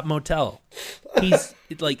Mountaintop Motel. He's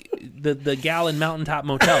like the gal in Mountaintop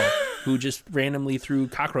Motel who just randomly threw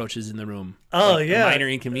cockroaches in the room. Oh, like yeah. A minor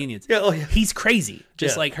inconvenience. Yeah, oh, yeah. He's crazy,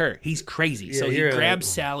 just like her. He's crazy. Yeah, so he grabs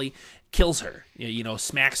Sally, kills her,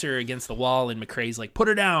 smacks her against the wall, and McCrae's like, put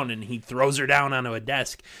her down, and he throws her down onto a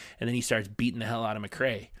desk, and then he starts beating the hell out of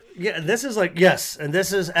McCrae. Yeah, and this is like, yes, and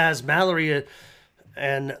this is as Mallory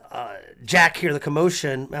and Jack hear the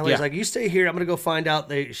commotion. Mallory's like, you stay here, I'm going to go find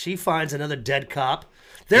out. She finds another dead cop.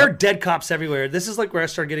 There are dead cops everywhere. This is like where I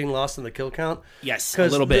start getting lost in the kill count. Yes, a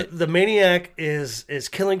little bit. The maniac is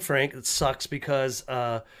killing Frank. It sucks because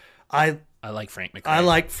I like Frank McCrae. I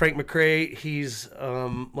like Frank McCrae. He's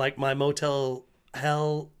like my Motel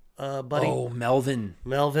Hell buddy. Oh, Melvin.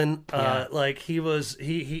 Yeah. Like he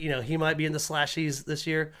might be in the slashies this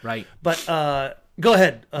year. Right. But go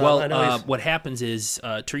ahead. What happens is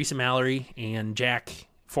Teresa Mallory and Jack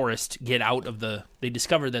Forrest get out of they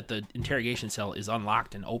discover that the interrogation cell is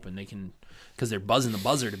unlocked and open. They can, because they're buzzing the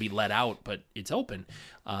buzzer to be let out, but it's open.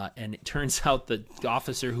 And it turns out the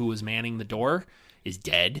officer who was manning the door is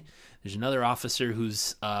dead. There's another officer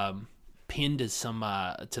who's pinned to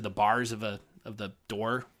to the bars of the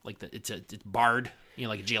door, like it's barred,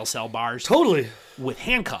 like a jail cell bars. Totally. With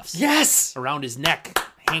handcuffs. Yes. Around his neck.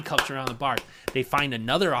 Handcuffs around the bar. They find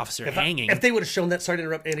another officer hanging. If they would have shown that, sorry to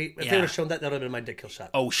interrupt, Andy. If they would have shown that, that would have been my dick kill shot.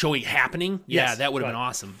 Oh, showing it happening? Yes. Yeah, that would have been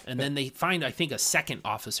awesome. And then they find, I think, a second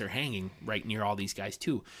officer hanging right near all these guys,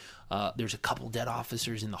 too. There's a couple dead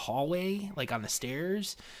officers in the hallway, like on the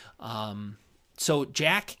stairs. So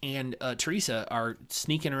Jack and Teresa are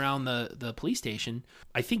sneaking around the police station.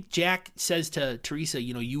 I think Jack says to Teresa,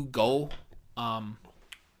 you go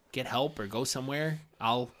get help or go somewhere.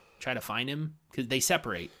 I'll try to find him, because they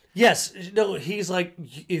separate. Yes. No, he's like,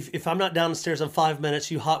 if I'm not downstairs in 5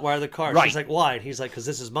 minutes, you hotwire the car. Right. She's like, why? And he's like, because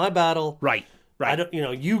this is my battle. Right. I don't,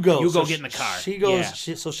 you go. You go get in the car. She goes,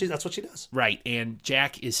 Yeah. That's what she does. Right. And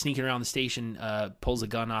Jack is sneaking around the station, pulls a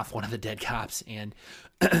gun off one of the dead cops, and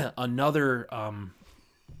another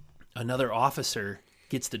officer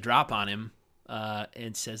gets the drop on him.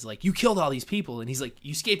 And says, like, you killed all these people. And he's like,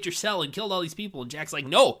 you escaped your cell and killed all these people. And Jack's like,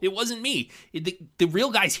 no, it wasn't me. The real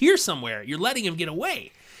guy's here somewhere. You're letting him get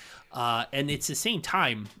away. And it's the same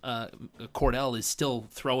time, Cordell is still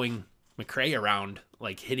throwing McCrae around,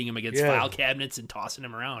 like hitting him against file cabinets and tossing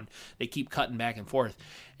him around. They keep cutting back and forth.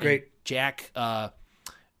 Great. And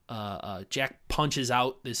Jack punches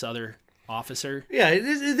out this other officer. Yeah,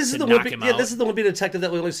 this is the wimpy. Yeah, this is the wimpy detective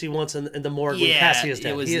that we only see once in the morgue when Cassie is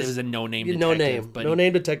dead. It was a no-name detective. No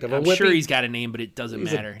name detective. I'm sure he's got a name, but it doesn't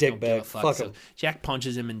matter. He's a dickbag. Fuck him. So Jack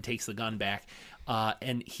punches him and takes the gun back.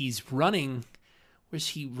 And he's running. Where's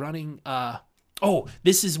he running?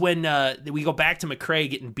 This is when we go back to McCrae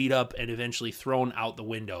getting beat up and eventually thrown out the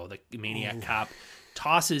window. The maniac cop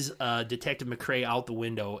tosses Detective McCrae out the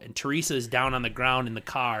window, and Teresa is down on the ground in the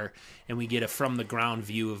car, and we get a from the ground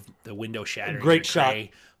view of the window shattering. Great McCrae shot.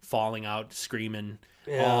 Falling out, screaming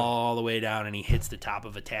all the way down, and he hits the top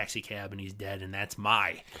of a taxi cab, and he's dead, and that's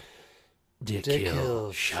my Dick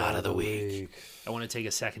Kill shot of the week. I want to take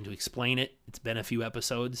a second to explain it. It's been a few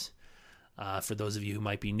episodes. For those of you who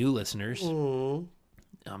might be new listeners,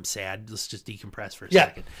 I'm sad. Let's just decompress for a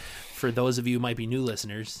second. For those of you who might be new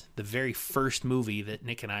listeners, the very first movie that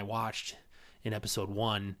Nick and I watched in episode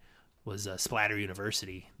 1 was Splatter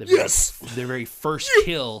University. The very first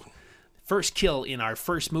kill in our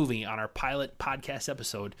first movie on our pilot podcast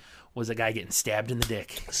episode was a guy getting stabbed in the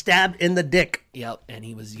dick. Stabbed in the dick. Yep, and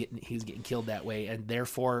he was getting killed that way, and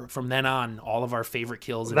therefore from then on, all of our favorite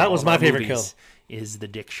kills. That was my favorite kill. Is the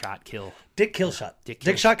dick shot kill. Dick kill shot.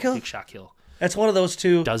 Dick shot kill. Dick shot kill. That's one of those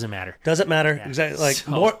two. Doesn't matter. Doesn't matter. Yeah. Exactly. Like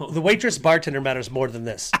more, the waitress bartender matters more than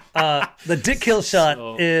this. The dick kill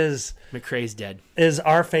shot is McCrae's dead. Is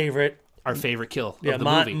our favorite. Our favorite kill. Yeah, of the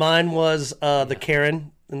movie. Mine was the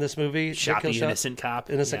Karen. in this movie. Shot the innocent cop.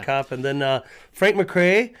 Innocent cop. And then Frank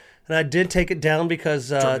McRae, and I did take it down because...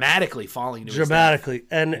 dramatically falling to his Dramatically.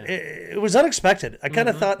 And it was unexpected. I kind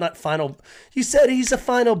of thought not final... He said he's a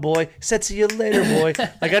final boy. He said, see you later, boy.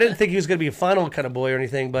 Like, I didn't think he was going to be a final kind of boy or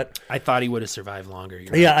anything, but... I thought he would have survived longer.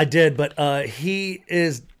 Yeah, I did, but he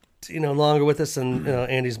is, longer with us, and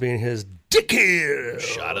Andy's being his dickhead.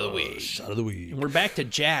 Shot of the week. Shot of the week. And we're back to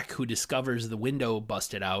Jack, who discovers the window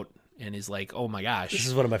busted out and is like, oh my gosh. This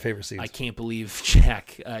is one of my favorite scenes. I can't believe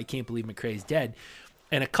McRae's dead.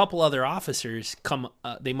 And a couple other officers come,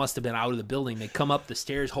 they must have been out of the building. They come up the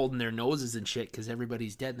stairs holding their noses and shit because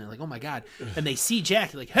everybody's dead. And they're like, oh my God. And they see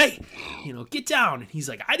Jack. They're like, hey, get down. And he's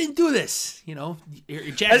like, I didn't do this.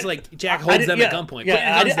 Jack holds them at gunpoint.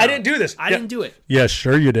 Yeah, I didn't do this. I didn't do it. Yeah,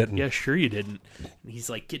 sure you didn't. Yeah, sure you didn't. And he's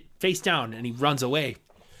like, get face down. And he runs away.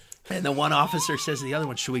 And the one officer says to the other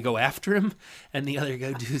one, should we go after him? And the other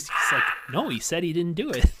guy he's like, no, he said he didn't do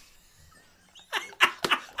it.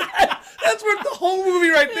 That's worth the whole movie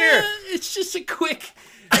right there. It's just a quick...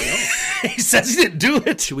 He says he didn't do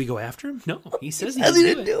it. Should we go after him? No, he says he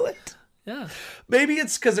didn't do it. Yeah. Maybe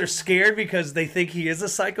it's because they're scared because they think he is a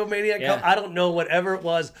psychomaniac. Yeah. I don't know. Whatever it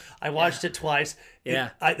was, I watched it twice.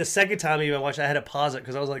 Yeah. The second time even I watched it, I had to pause it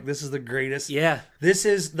because I was like, this is the greatest. Yeah. This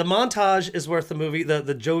is... The montage is worth the movie.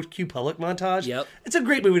 The Joe Q. Public montage. Yep. It's a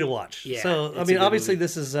great movie to watch. Yeah, So, I mean, obviously movie.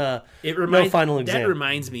 this is no final exam. That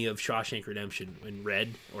reminds me of Shawshank Redemption when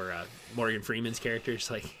Red, or Morgan Freeman's character,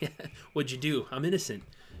 is like, what'd you do? I'm innocent.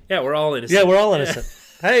 Yeah, we're all innocent. Yeah, we're all innocent.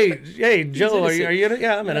 Hey, Joe, are you innocent?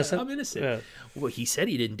 Yeah, I'm innocent. I'm innocent. Yeah. Well, he said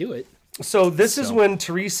he didn't do it. So this is when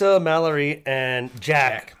Teresa, Mallory, and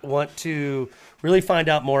Jack want to really find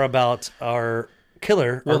out more about our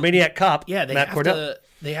killer, or Maniac Cop, Yeah, Matt Cordell.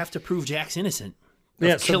 they have to prove Jack's innocent of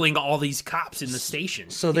Yeah, killing all these cops in the station.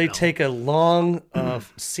 So they take a long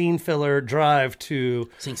scene filler drive to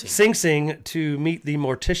Sing Sing to meet the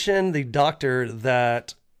mortician, the doctor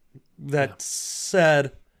that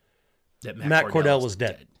said that Matt Cordell was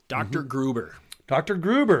dead. Dr. Gruber. Dr.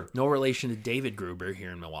 Gruber. No relation to David Gruber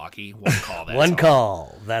here in Milwaukee. One call, that's One all.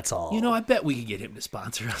 call, that's all. I bet we could get him to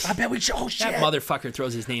sponsor us. I bet we should. Oh, shit. That motherfucker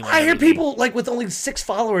throws his name on I hear everything. people like with only 6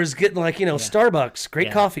 followers getting like, Starbucks,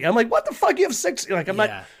 great coffee. I'm like, what the fuck? You have 6? Like, I'm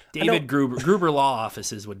not. David Gruber Law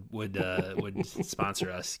Offices would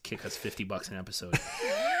sponsor us, kick us $50 an episode.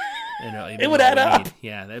 It would add up.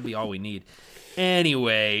 Yeah, that'd be all we need.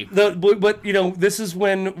 Anyway, but this is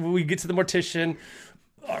when we get to the mortician.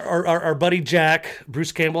 Our buddy Jack,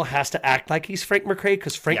 Bruce Campbell, has to act like he's Frank McRae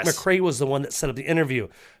because Frank McRae was the one that set up the interview.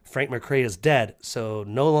 Frank McRae is dead, so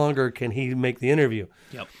no longer can he make the interview.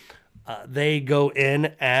 Yep. They go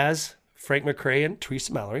in as Frank McRae and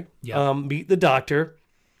Teresa Mallory. Yep. Meet the doctor,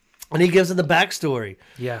 and he gives them the backstory.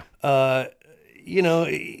 Yeah.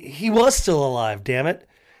 He was still alive. Damn it!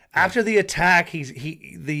 After the attack,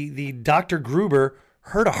 the Dr. Gruber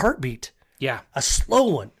heard a heartbeat. Yeah. A slow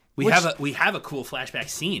one. We have a cool flashback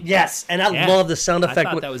scene. Yes, and I love the sound effect.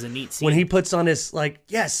 I thought that was a neat scene. When he puts on his when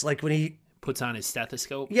he puts on his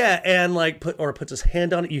stethoscope. Yeah, and puts his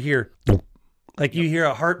hand on it, you hear you hear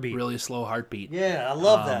a heartbeat. Really slow heartbeat. Yeah, I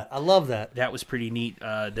love that. I love that. That was pretty neat.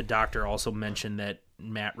 The doctor also mentioned that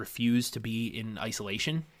Matt refused to be in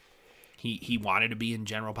isolation. He wanted to be in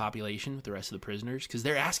general population with the rest of the prisoners because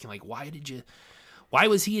they're asking like, why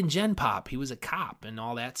was he in Gen Pop? He was a cop and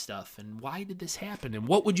all that stuff. And why did this happen? And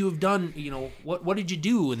what would you have done? What did you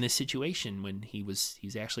do in this situation when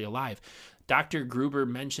he's actually alive? Dr. Gruber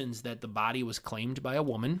mentions that the body was claimed by a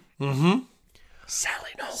woman. Mm-hmm.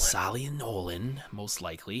 Sally Nolan, most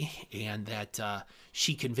likely. And that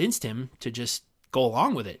she convinced him to just go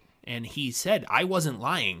along with it. And he said, I wasn't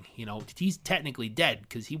lying. He's technically dead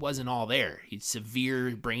because he wasn't all there. He's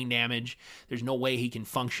severe brain damage. There's no way he can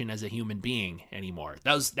function as a human being anymore.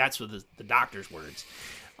 That's what the doctor's words.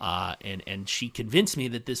 And she convinced me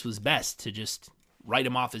that this was best to just write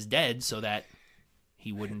him off as dead so that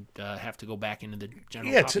he wouldn't have to go back into the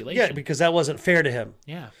general population. Because that wasn't fair to him.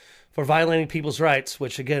 Yeah. For violating people's rights,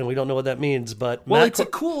 which again we don't know what that means, but it's a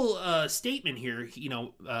cool statement here.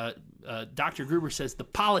 Dr. Gruber says the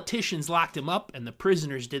politicians locked him up and the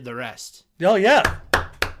prisoners did the rest. Oh yeah,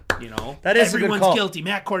 that is everyone's a good call. Guilty.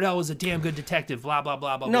 Matt Cordell was a damn good detective. Blah blah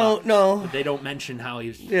blah blah. No, But they don't mention how he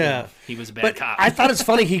was. He was a bad but cop. I thought it's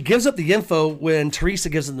funny. He gives up the info when Teresa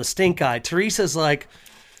gives him the stink eye. Teresa's like.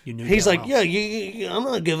 He's like, yeah, I'm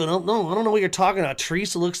not giving up. No, I don't know what you're talking about.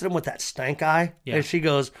 Teresa looks at him with that stank eye, and she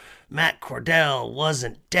goes, Matt Cordell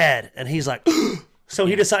wasn't dead. And he's like, so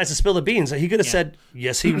he decides to spill the beans. He could have said,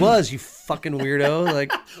 yes, he was, you fucking weirdo.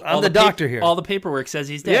 Like, I'm the doctor here. All the paperwork says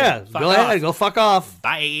he's dead. Yeah, go ahead, go fuck off.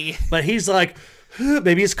 Bye. But he's like,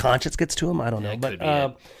 Maybe his conscience gets to him. I don't know. That could be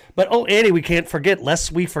it. But Andy, we can't forget,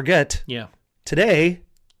 lest we forget. Yeah. Today,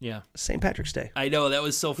 Yeah. St. Patrick's Day. I know, that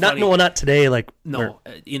was so funny. Not today. Like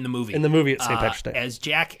In the movie. In the movie, it's St. Patrick's Day. As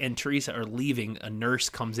Jack and Teresa are leaving, a nurse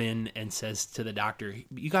comes in and says to the doctor,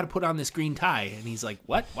 "You got to put on this green tie." And he's like,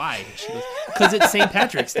 "What? Why?" She goes, "Because it's St.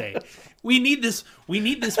 Patrick's Day. We need this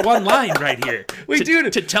one line right here.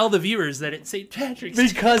 To tell the viewers that it's St. Patrick's Day."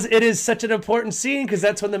 Because it is such an important scene, because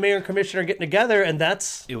that's when the mayor and commissioner are getting together, and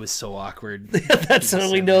that's... It was so awkward. That's when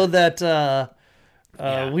we know that...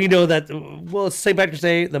 We know that, well, it's St. Patrick's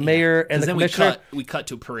Day, the mayor and the commissioner we cut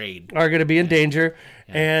to a parade. Are going to be in danger.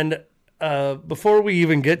 Yeah. And before we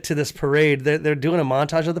even get to this parade, they're doing a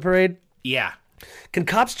montage of the parade. Yeah. Can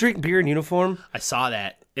cops drink beer in uniform? I saw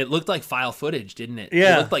that. It looked like file footage, didn't it?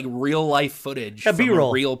 Yeah. It looked like real life footage from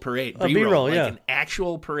B-roll. a real parade. B-roll, like yeah. an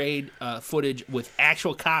actual parade footage with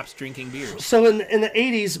actual cops drinking beers. So in the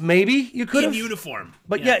 80s, maybe you could have. In uniform.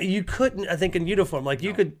 But yeah, you couldn't, I think, in uniform. Like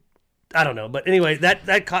you could... I don't know, but anyway,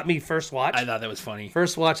 that caught me first watch. I thought that was funny.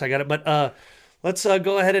 First watch, I got it. But let's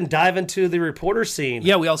go ahead and dive into the reporter scene.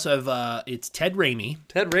 Yeah, we also have it's Ted Raimi.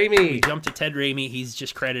 We jump to Ted Raimi. He's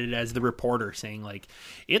just credited as the reporter, saying like,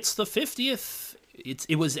 it's the 50th.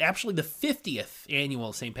 It was actually the 50th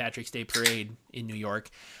annual St. Patrick's Day parade in New York,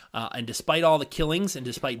 and despite all the killings and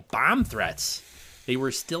despite bomb threats, they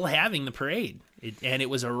were still having the parade, and it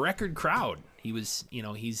was a record crowd. He was,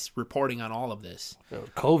 he's reporting on all of this.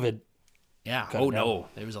 COVID. Yeah. No,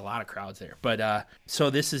 there was a lot of crowds there. But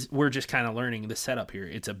so we're just kind of learning the setup here.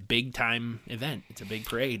 It's a big time event. It's a big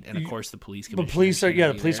parade, and of course the police commissioner.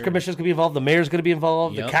 The police commissioner's gonna be involved. The mayor's gonna be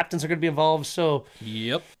involved. Yep. The captains are gonna be involved. So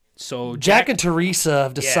yep. So Jack and Teresa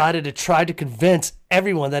have decided to try to convince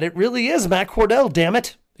everyone that it really is Matt Cordell. Damn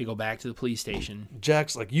it! They go back to the police station.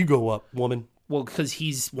 Jack's like, "You go up, woman." Well, because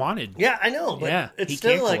he's wanted. Yeah, I know. But it's he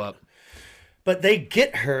still can't like, go up. But they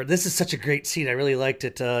get her. This is such a great scene. I really liked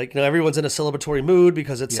it. Everyone's in a celebratory mood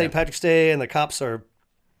because it's St. Patrick's Day, and the cops are,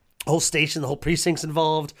 whole station, the whole precinct's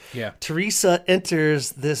involved. Yeah. Teresa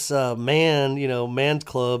enters this man's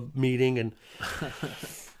club meeting, and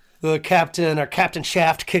the captain, our Captain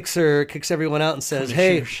Shaft, kicks everyone out and says,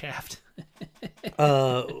 "Hey, Shaft,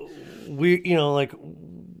 we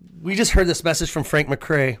just heard this message from Frank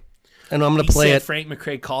McRae." And I'm going to play it. Frank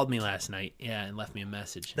McRae called me last night, and left me a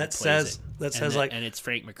message. And it's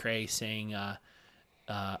Frank McRae saying,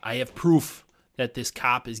 "I have proof that this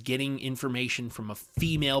cop is getting information from a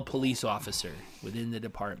female police officer within the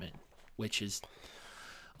department," which is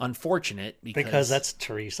unfortunate because that's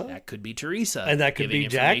Teresa. That could be Teresa, and that could be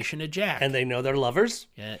information to Jack, and they know they're lovers.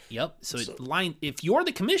 Yeah, yep. So if you're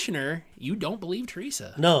the commissioner, you don't believe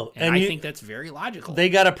Teresa. No, and I think that's very logical. They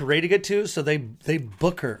got a parade to get to, so they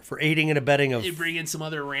book her for aiding and abetting of. They bring in some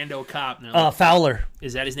other rando cop now. Fowler.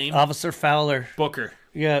 Is that his name? Officer Fowler. Booker.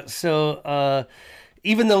 Yeah. So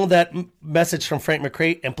even though that message from Frank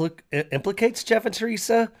McRae implicates Jack and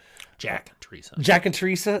Teresa.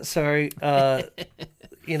 Sorry.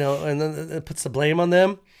 And then it puts the blame on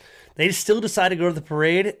them. They still decide to go to the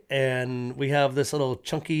parade, and we have this little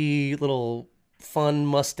chunky, little fun,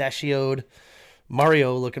 mustachioed,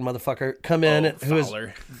 Mario-looking motherfucker come in,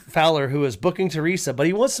 Fowler, who is booking Teresa, but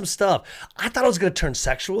he wants some stuff. I thought it was going to turn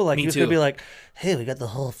sexual. Like, he was going to be like, "Hey, we got the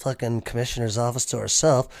whole fucking commissioner's office to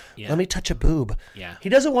ourselves. Yeah. Let me touch a boob." Yeah. He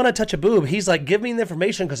doesn't want to touch a boob. He's like, "Give me the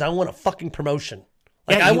information because I want a fucking promotion."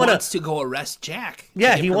 Like, he wants to go arrest Jack.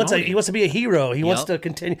 Yeah, he wants to be a hero. He wants to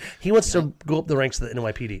continue. He wants to go up the ranks of the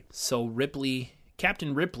NYPD. So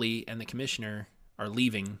Captain Ripley, and the commissioner are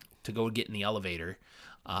leaving to go get in the elevator,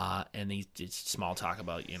 and it's small talk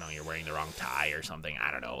about you're wearing the wrong tie or something.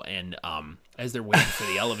 I don't know. And as they're waiting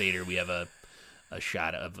for the elevator, we have a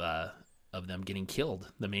shot of them getting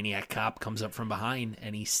killed. The Maniac Cop comes up from behind,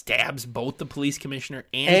 and he stabs both the police commissioner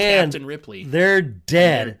and Captain Ripley. They're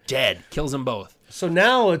dead. Kills them both. So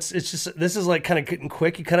now it's just, this is like kind of getting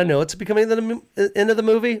quick. You kind of know it's becoming the end of the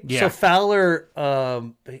movie. Yeah. So Fowler,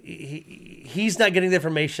 he's not getting the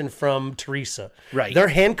information from Teresa. Right. They're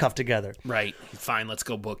handcuffed together. Right. Fine. Let's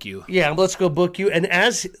go book you. Yeah. Let's go book you. And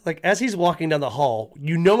as he's walking down the hall,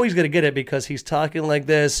 he's going to get it because he's talking like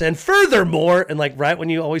this. And furthermore, and like right when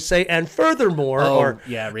you always say, and furthermore,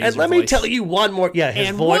 and let me tell you one more. Yeah. His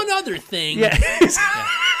voice. One other thing. Yeah.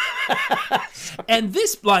 And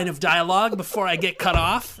this line of dialogue before I get cut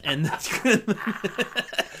off, and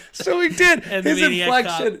so he did. And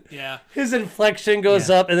his inflection goes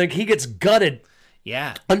up, and then he gets gutted.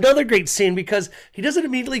 Yeah, another great scene because he doesn't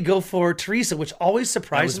immediately go for Teresa, which always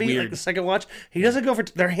surprised me. Weird. Like the second watch, he doesn't go for.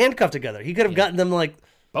 They're handcuffed together. He could have gotten them like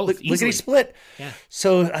Both. Look at Easily. he split. Yeah.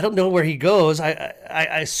 So I don't know where he goes. I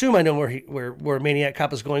assume I know where Maniac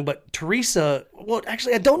Cop is going, but Teresa. Well,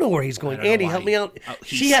 actually, I don't know where he's going. Andy, help me out.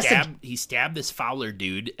 He stabbed this Fowler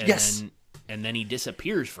dude, and Yes. then he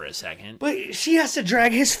disappears for a second. But she has to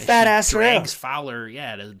drag his fat ass around. Drags Fowler,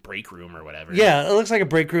 to the break room or whatever. Yeah, it looks like a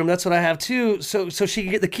break room. That's what I have too. So she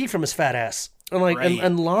can get the key from his fat ass. I'm like, Right.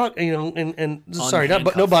 and lock, and sorry,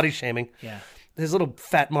 no body shaming. Yeah. His little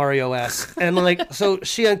fat Mario ass. And like, so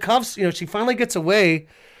she uncuffs, she finally gets away,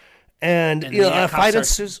 and a fight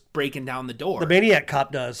ensues. Breaking down the door. The Maniac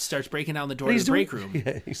Cop does. Starts breaking down the door to the break room.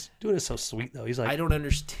 Yeah, he's doing it so sweet though. He's like, I don't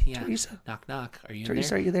understand. Yeah. Teresa. Knock, knock. Are you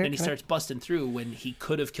Teresa, in there? are you there? And he Can I- starts busting through when he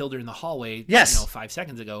could have killed her in the hallway. Yes. 5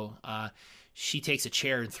 seconds ago. She takes a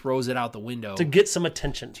chair and throws it out the window to get some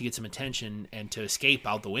attention. and to escape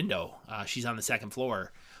out the window. She's on the second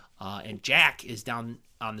floor. And Jack is down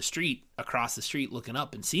on the street, across the street, looking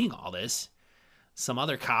up and seeing all this. Some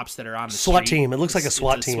other cops that are on the SWAT street. team. It looks like a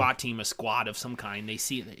SWAT it's team. A SWAT team, a squad of some kind. They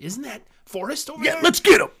see it. Isn't that Forrest over Yeah, there? let's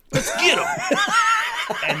get him. Let's get him.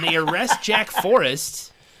 And they arrest Jack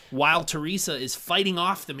Forrest while Teresa is fighting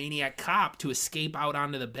off the Maniac Cop to escape out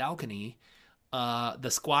onto the balcony. The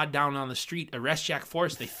squad down on the street arrest Jack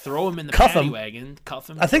Forrest. They throw him in the paddy wagon. Cuff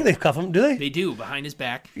him. I think they cuff him. Do they? They do, behind his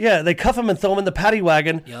back. Yeah, they cuff him and throw him in the paddy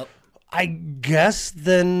wagon. Yep. I guess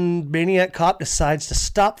then Maniac Cop decides to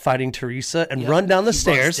stop fighting Teresa and run down the He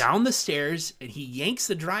stairs. runs down the stairs, and he yanks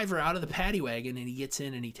the driver out of the paddy wagon, and he gets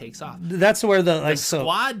in and he takes off. That's where the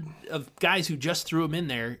Squad of guys who just threw him in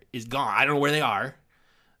there is gone. I don't know where they are.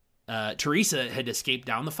 Teresa had escaped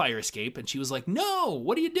down the fire escape, and she was like, "No,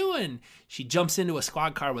 what are you doing?" She jumps into a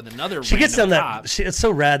squad car with another. She gets down cop. it's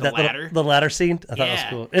so rad that ladder. the ladder scene. I thought it was Yeah.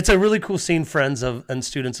 cool. It's a really cool scene, friends of and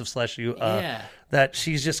students of Slash U. Yeah. That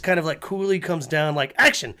she's just kind of like coolly comes down like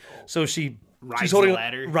action. So she's Rides holding the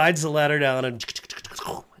ladder. rides the ladder down and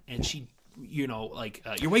she,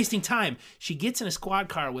 you're wasting time. She gets in a squad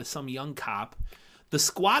car with some young cop. The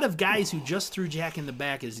squad of guys who just threw Jack in the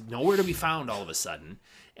back is nowhere to be found all of a sudden.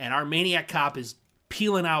 And our Maniac Cop is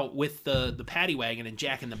peeling out with the paddy wagon and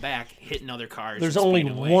Jack in the back, hitting other cars. there's and only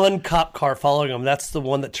speeding away. one cop car following him. That's the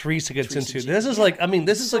one that Teresa gets into. This is like,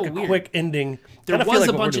 this is so like a weird. quick ending. There Kinda feel was like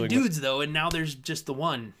a what we're bunch of doing, but- dudes, though, and now there's just the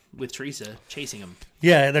one with Teresa chasing him.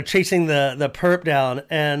 Yeah, they're chasing the perp down,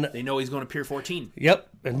 and They know he's going to Pier 14. yep.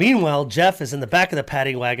 And meanwhile, Jeff is in the back of the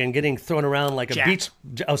paddy wagon getting thrown around like a Jack. beach.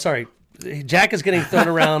 Oh, sorry. Jack is getting thrown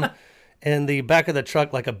around in the back of the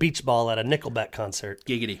truck like a beach ball at a Nickelback concert.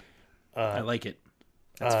 Giggity. I like it.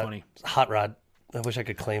 That's funny. Hot Rod. I wish I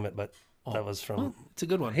could claim it, but that was from. It's a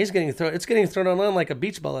good one. He's getting thrown. It's getting thrown around like a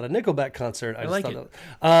beach ball at a Nickelback concert. I just like thought it.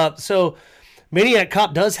 that- so, Maniac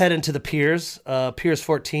Cop does head into the Piers. Piers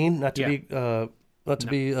 14, not to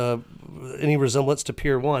be any resemblance to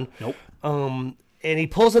Pier 1. Nope. And he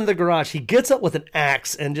pulls into the garage. He gets up with an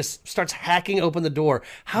axe and just starts hacking open the door.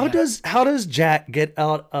 How does Jack get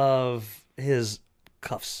out of his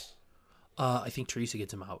cuffs? I think Teresa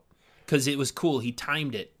gets him out. Because it was cool. He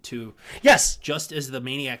timed it to... Yes. Just as the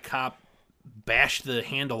Maniac Cop bashed the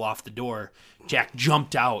handle off the door, Jack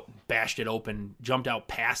jumped out, bashed it open, jumped out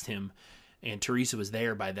past him, and Teresa was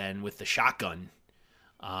there by then with the shotgun.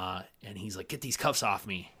 And he's like, "Get these cuffs off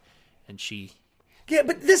me." And she... Yeah,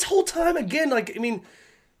 but this whole time, again,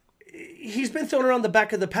 he's been thrown around the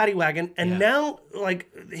back of the paddy wagon, and now,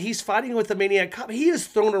 he's fighting with the Maniac Cop. He is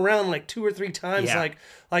thrown around, 2 or 3 times, Yeah.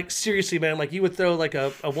 Seriously, man, you would throw,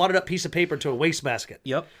 a wadded up piece of paper to a wastebasket.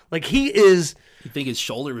 Yep. He is... You'd think his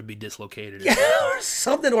shoulder would be dislocated. or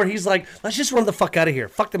something, or he's like, let's just run the fuck out of here.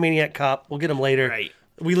 Fuck the Maniac Cop. We'll get him later. Right.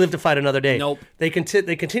 We live to fight another day. Nope. They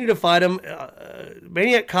continue to fight him.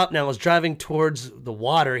 Maniac Cop now is driving towards the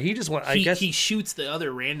water. He just wants... He shoots the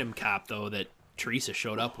other random cop, though, that Teresa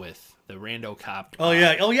showed up with. The rando cop. Oh,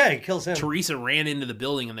 yeah. He kills him. Teresa ran into the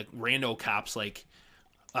building, and the rando cop's like,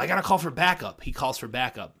 "I gotta call for backup." He calls for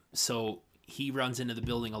backup. So he runs into the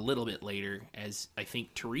building a little bit later, as I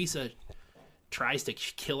think Teresa tries to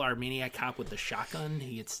kill our Maniac Cop with the shotgun.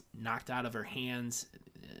 He gets knocked out of her hands.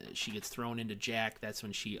 She gets thrown into Jack. That's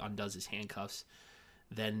when she undoes his handcuffs.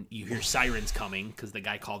 Then you hear sirens coming because the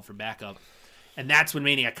guy called for backup. And that's when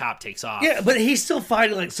Maniac Cop takes off. Yeah, but he's still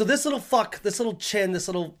fighting. So this little fucking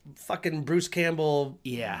Bruce Campbell,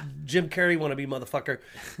 Jim Carrey wannabe motherfucker,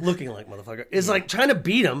 looking like motherfucker, is trying to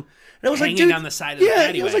beat him. And I was Hanging like, dude, on the side of the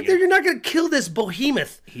paddy I was wagon. like, you're not gonna kill this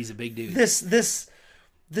behemoth. He's a big dude.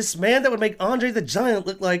 This man that would make Andre the Giant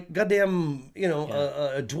look like goddamn,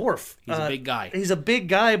 a dwarf. He's a big guy. He's a big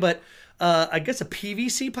guy, but I guess a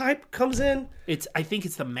PVC pipe comes in. I think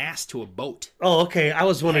it's the mast to a boat. Oh, okay. I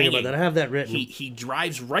was wondering Hanging. about that. I have that written. He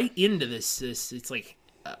drives right into this. It's like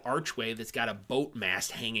archway that's got a boat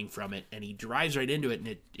mast hanging from it, and he drives right into it,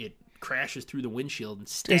 and it crashes through the windshield and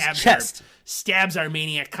stabs our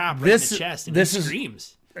Maniac Cop right in the chest, and he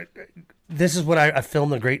screams. This is what I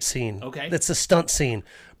filmed a great scene. Okay. That's a stunt scene.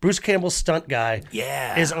 Bruce Campbell's stunt guy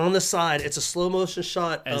is on the side. It's a slow motion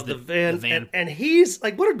shot of the van. And he's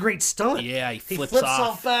like, what a great stunt. Yeah, he flips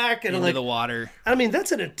off back and into the water. I mean,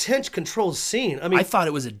 that's an intense controlled scene. I mean, I thought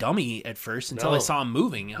it was a dummy at first until I saw him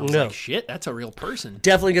moving. I was like, shit, that's a real person.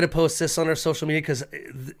 Definitely going to post this on our social media because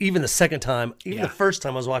even the second time, the first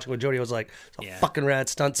time I was watching with Jody, I was like, it's a fucking rad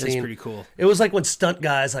stunt scene. It was pretty cool. It was like when stunt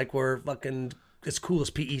guys were fucking as cool as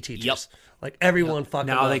PE teachers. Yep. Like everyone fucking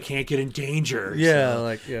now they can't get in danger.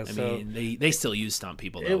 Yeah, I mean, they still use stunt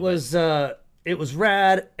people. Though, it was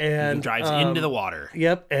rad, and he drives into the water.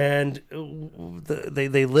 Yep, and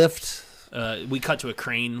they lift. We cut to a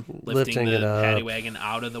crane lifting the paddy wagon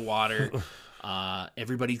out of the water.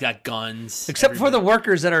 Everybody's got guns, except for the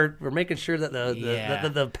workers that are making sure that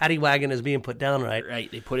the paddy wagon is being put down right.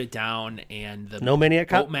 Right, they put it down, and the Maniac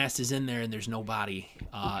Cop? boat mast is in there, and there's no body.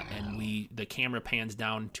 And the camera pans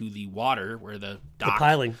down to the water where the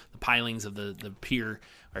pilings of the pier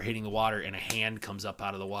are hitting the water, and a hand comes up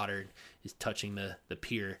out of the water, is touching the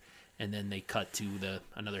pier, and then they cut to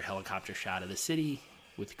another helicopter shot of the city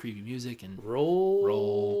with creepy music and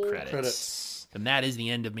roll credits. And that is the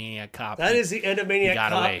end of Maniac Cop. That is the end of Maniac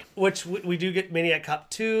Cop, away. Which we do get Maniac Cop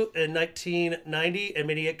 2 in 1990 and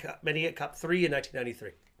Maniac Cop 3 in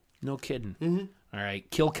 1993. No kidding. Mm-hmm. All right,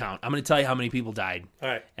 kill count. I'm going to tell you how many people died. All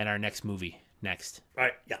right. In our next movie. Next. All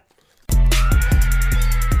right, yeah.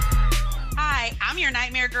 Hi, I'm your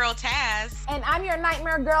Nightmare Girl, Taz. And I'm your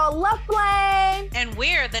Nightmare Girl, Love Flame. And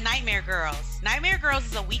we're the Nightmare Girls. Nightmare Girls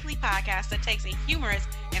is a weekly podcast that takes a humorous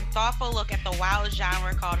and thoughtful look at the wild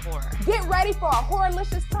genre called horror. Get ready for a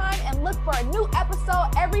horrorlicious time and look for a new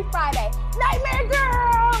episode every Friday. Nightmare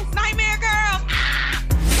Girls! Nightmare Girls! Ah!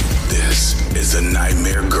 This is the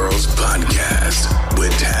Nightmare Girls podcast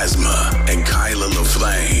with Tasma and Kyla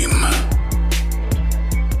LaFlame.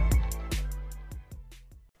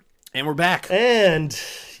 And we're back. And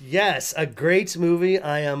yes, a great movie.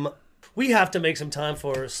 We have to make some time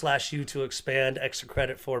for /you to expand extra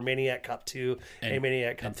credit for Maniac Cop 2 and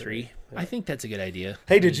Maniac Cop 3. I think that's a good idea.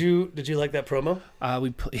 Hey, did you like that promo?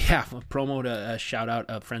 We promoted a shout out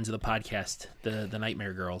of friends of the podcast, the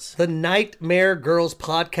Nightmare Girls. The Nightmare Girls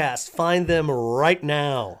podcast. Find them right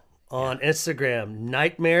now on Instagram.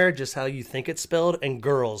 Nightmare, just how you think it's spelled, and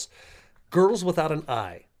girls without an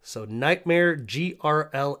I. So Nightmare,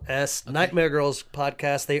 GRLS, okay. Nightmare Girls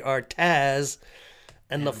podcast. They are Taz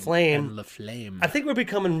and LaFlame. I think we're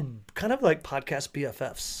becoming kind of like podcast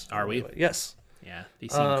BFFs. Are we? Yes. Yeah, they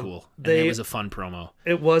seem cool. And it was a fun promo.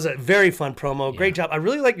 It was a very fun promo. Great job. I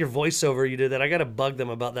really like your voiceover you did that. I got to bug them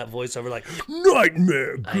about that voiceover. Like,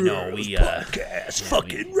 Nightmare Girls podcast.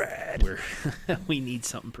 Fucking rad. We need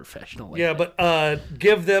something professional like that. But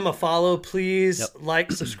give them a follow, please. Yep.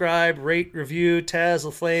 Like, subscribe, rate, review. Taz,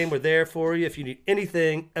 LaFlame, we're there for you. If you need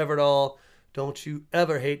anything ever at all, don't you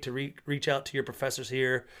ever hate to reach out to your professors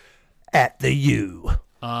here at the U.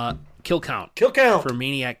 Kill count. Kill count. For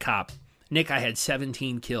Maniac Cop. Nick, I had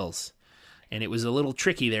 17 kills, and it was a little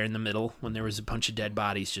tricky there in the middle when there was a bunch of dead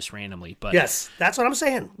bodies just randomly. But yes, that's what I'm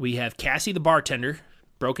saying. We have Cassie the bartender,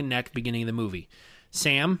 broken neck, beginning of the movie.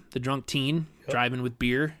 Sam, the drunk teen, driving with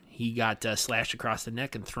beer. He got slashed across the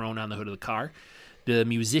neck and thrown on the hood of the car. The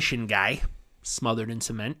musician guy, smothered in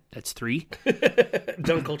cement. That's 3.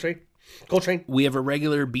 John Coltrane. We have a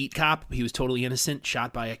regular beat cop. He was totally innocent,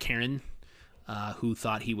 shot by a Karen who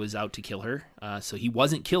thought he was out to kill her. So he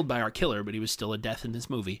wasn't killed by our killer, but he was still a death in this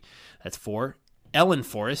movie. That's 4. Ellen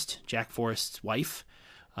Forrest, Jack Forrest's wife.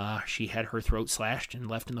 She had her throat slashed and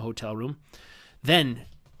left in the hotel room. Then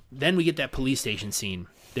we get that police station scene.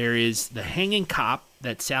 There is the hanging cop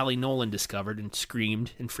that Sally Nolan discovered and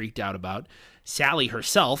screamed and freaked out about. Sally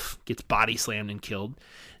herself gets body slammed and killed.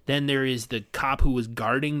 Then there is the cop who was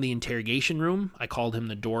guarding the interrogation room. I called him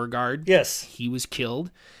the door guard. Yes. He was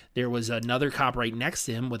killed. There was another cop right next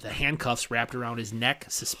to him with the handcuffs wrapped around his neck,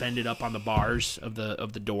 suspended up on the bars of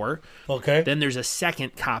the door. Okay. Then there's a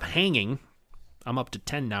second cop hanging. I'm up to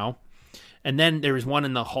 10 now. And then there was one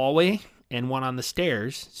in the hallway and one on the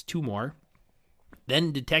stairs. It's 2 more.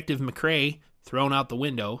 Then Detective McRae thrown out the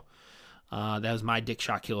window. That was my dick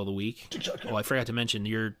shot kill of the week. Oh, I forgot to mention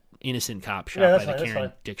your innocent cop shot by the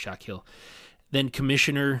Karen dick shot kill. Then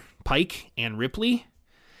Commissioner Pike and Ripley.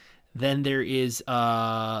 Then there is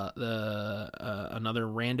another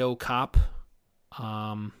rando cop.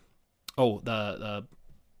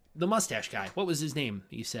 The mustache guy. What was his name?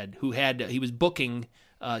 He said he was booking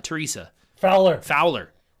Teresa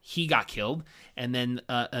Fowler. he got killed. And then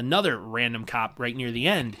another random cop right near the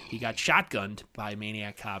end, he got shotgunned by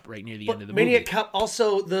Maniac Cop right near the end of the movie. Maniac Cop,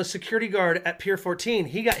 also the security guard at Pier 14,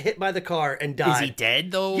 he got hit by the car and died. Is he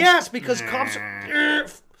dead, though? Yes, because cops are...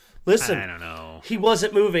 Listen, I don't know. He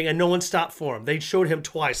wasn't moving and no one stopped for him. They showed him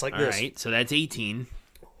twice like this. All right, so that's 18.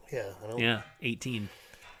 Yeah, I don't... Yeah, 18.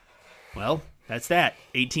 Well, that's that.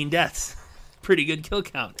 18 deaths. Pretty good kill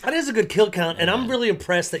count. That is a good kill count, and I'm really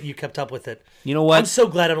impressed that you kept up with it. You know what? I'm so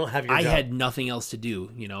glad I don't have your job. I had nothing else to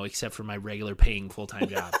do, except for my regular paying full-time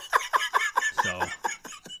job. So,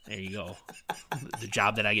 there you go. The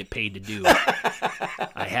job that I get paid to do.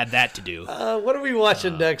 I had that to do. What are we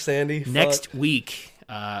watching next, Andy? Next week,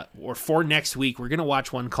 or for next week, we're going to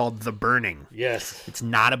watch one called The Burning. Yes. It's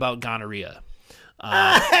not about gonorrhea.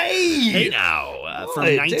 Hey now, from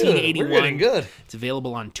Hey, 1981. Dude, we're getting good. It's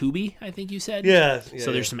available on Tubi, I think you said. Yeah.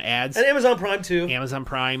 So there's some ads. And Amazon Prime, too. Amazon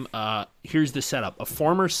Prime. Here's the setup. A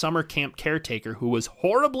former summer camp caretaker who was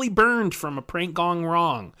horribly burned from a prank gone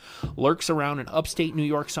wrong lurks around an upstate New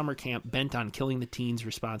York summer camp bent on killing the teens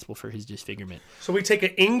responsible for his disfigurement. So we take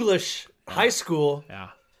an English high school. Yeah.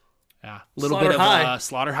 A little Slaughter bit of High.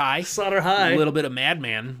 Slaughter High. Slaughter High. A little bit of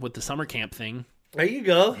Madman with the summer camp thing. There you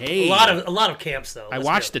go. Hey. A lot of camps, though. I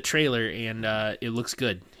watched the trailer, and it looks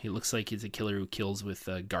good. He looks like he's a killer who kills with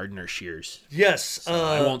gardener shears. Yes.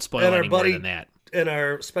 I won't spoil any more than that. And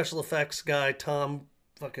our special effects guy, Tom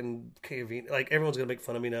fucking Cavini. Like, everyone's going to make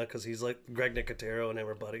fun of me now because he's like Greg Nicotero and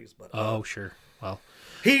we're buddies. But, Oh, sure. Well,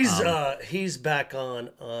 he's back on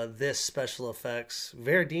this special effects.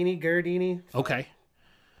 Gardini. okay.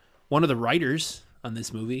 One of the writers on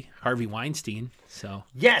this movie, Harvey Weinstein. So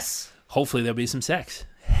Yes. hopefully there'll be some sex.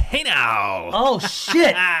 Hey now. Oh,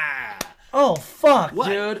 shit. Oh, fuck, What?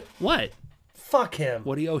 dude. What? Fuck him.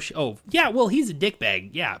 What do you? Oh, yeah. Well, he's a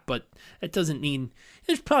dickbag. Yeah, but that doesn't mean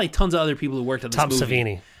there's probably tons of other people who worked on this Tom movie.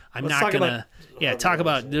 Savini. I'm Let's not talk gonna.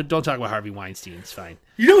 about Don't talk about Harvey Weinstein. It's fine.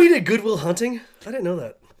 You know he did Good Will Hunting? I didn't know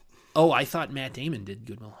that. Oh, I thought Matt Damon did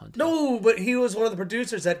Good Will Hunting. No, but he was one of the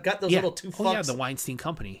producers that got those little two fucks. Oh, yeah, the Weinstein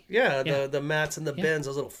Company. Yeah, the Matts and the Bens,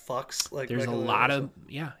 those little fucks. Like There's a lot of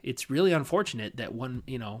it's really unfortunate that one,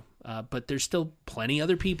 but there's still plenty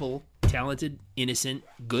other people, talented, innocent,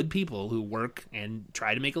 good people who work and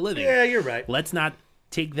try to make a living. Yeah, you're right. Let's not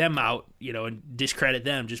take them out, and discredit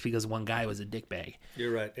them just because one guy was a dickbag.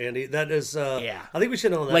 You're right, Andy. That is, Yeah. I think we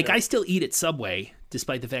should know that. Like, now. I still eat at Subway,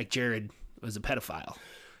 despite the fact Jared was a pedophile.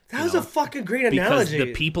 That was a fucking great Because analogy.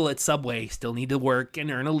 the people at Subway still need to work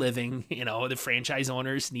and earn a living. The franchise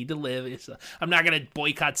owners need to live. I'm not going to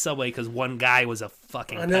boycott Subway because one guy was a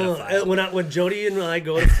fucking I know. pedophile. When Jody and I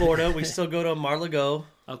go to Florida, we still go to Mar-a-Lago.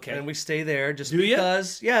 Okay. And we stay there just Do ya?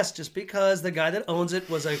 because. Yes, just because the guy that owns it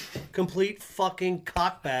was a complete fucking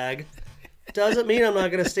cockbag. Doesn't mean I'm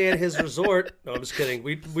not going to stay at his resort. No, I'm just kidding.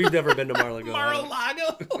 We've never been to Mar-a-Lago.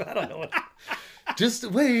 Mar-a-Lago? I don't know. Just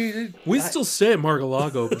wait. We still say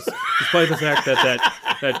Mar-a-Lago, despite the fact that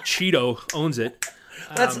Cheeto owns it.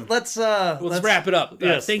 Let's wrap it up.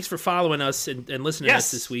 Yes. Thanks for following us and listening to Yes.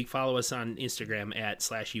 us this week. Follow us on Instagram at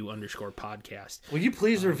 @/u_podcast. Will you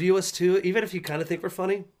please review us too, even if you kind of think we're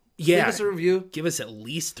funny? Yeah. Leave us a review. Give us at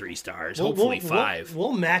least 3 stars, hopefully 5.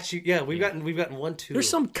 We'll match you. Yeah, we've gotten 1, 2. There's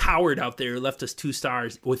some coward out there who left us 2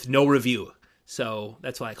 stars with no review. So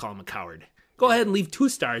that's why I call him a coward. Go ahead and leave 2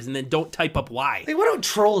 stars and then don't type up why. Hey, what about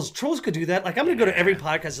trolls? Trolls could do that. Like, I'm going to go to every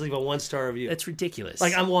podcast and leave a 1-star review. That's ridiculous.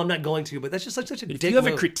 Like, I'm not going to, but that's just like such a dick if you have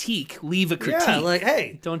a move. critique, leave a critique. Yeah, like,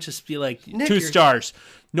 hey. Don't just be like, Nick, 2 you're- stars.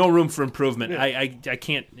 No room for improvement. I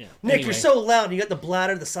can't. Yeah. Nick, Anyway, you're so loud and you got the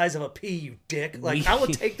bladder the size of a pea, you dick. Like, I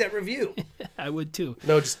would take that review. I would too.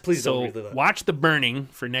 No, just please So don't read that. watch The Burning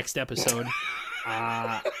for next episode.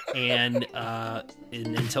 And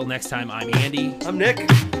until next time, I'm Andy. I'm Nick.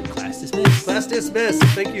 Class dismissed. Class dismissed.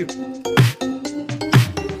 Thank you.